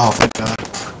 Oh, thank God.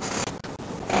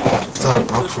 I thought I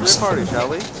broke for a party, second. shall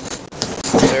we?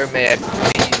 Sir, may I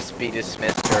please be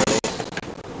dismissed early?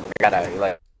 I gotta,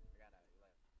 like...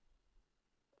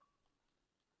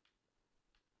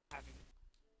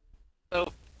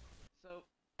 So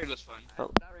raid was fun. That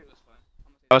raid was fun.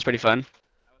 That was pretty fun.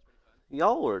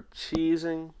 Y'all were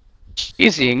cheesing.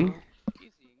 Cheesing.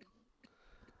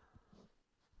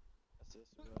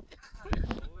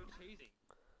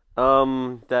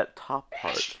 That top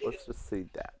part. Let's just say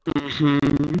that.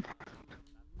 Mm-hmm.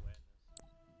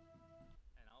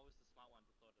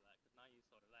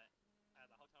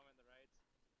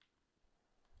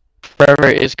 Forever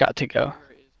is got to go.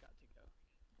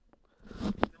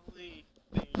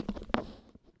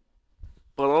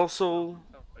 But also,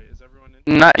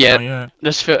 not yet.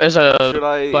 There's a should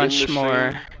I bunch end the more.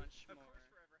 stream?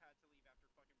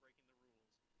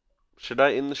 Should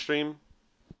I end the stream?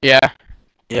 Yeah.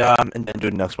 Yeah, and then do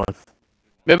the next one.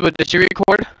 But did you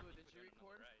record?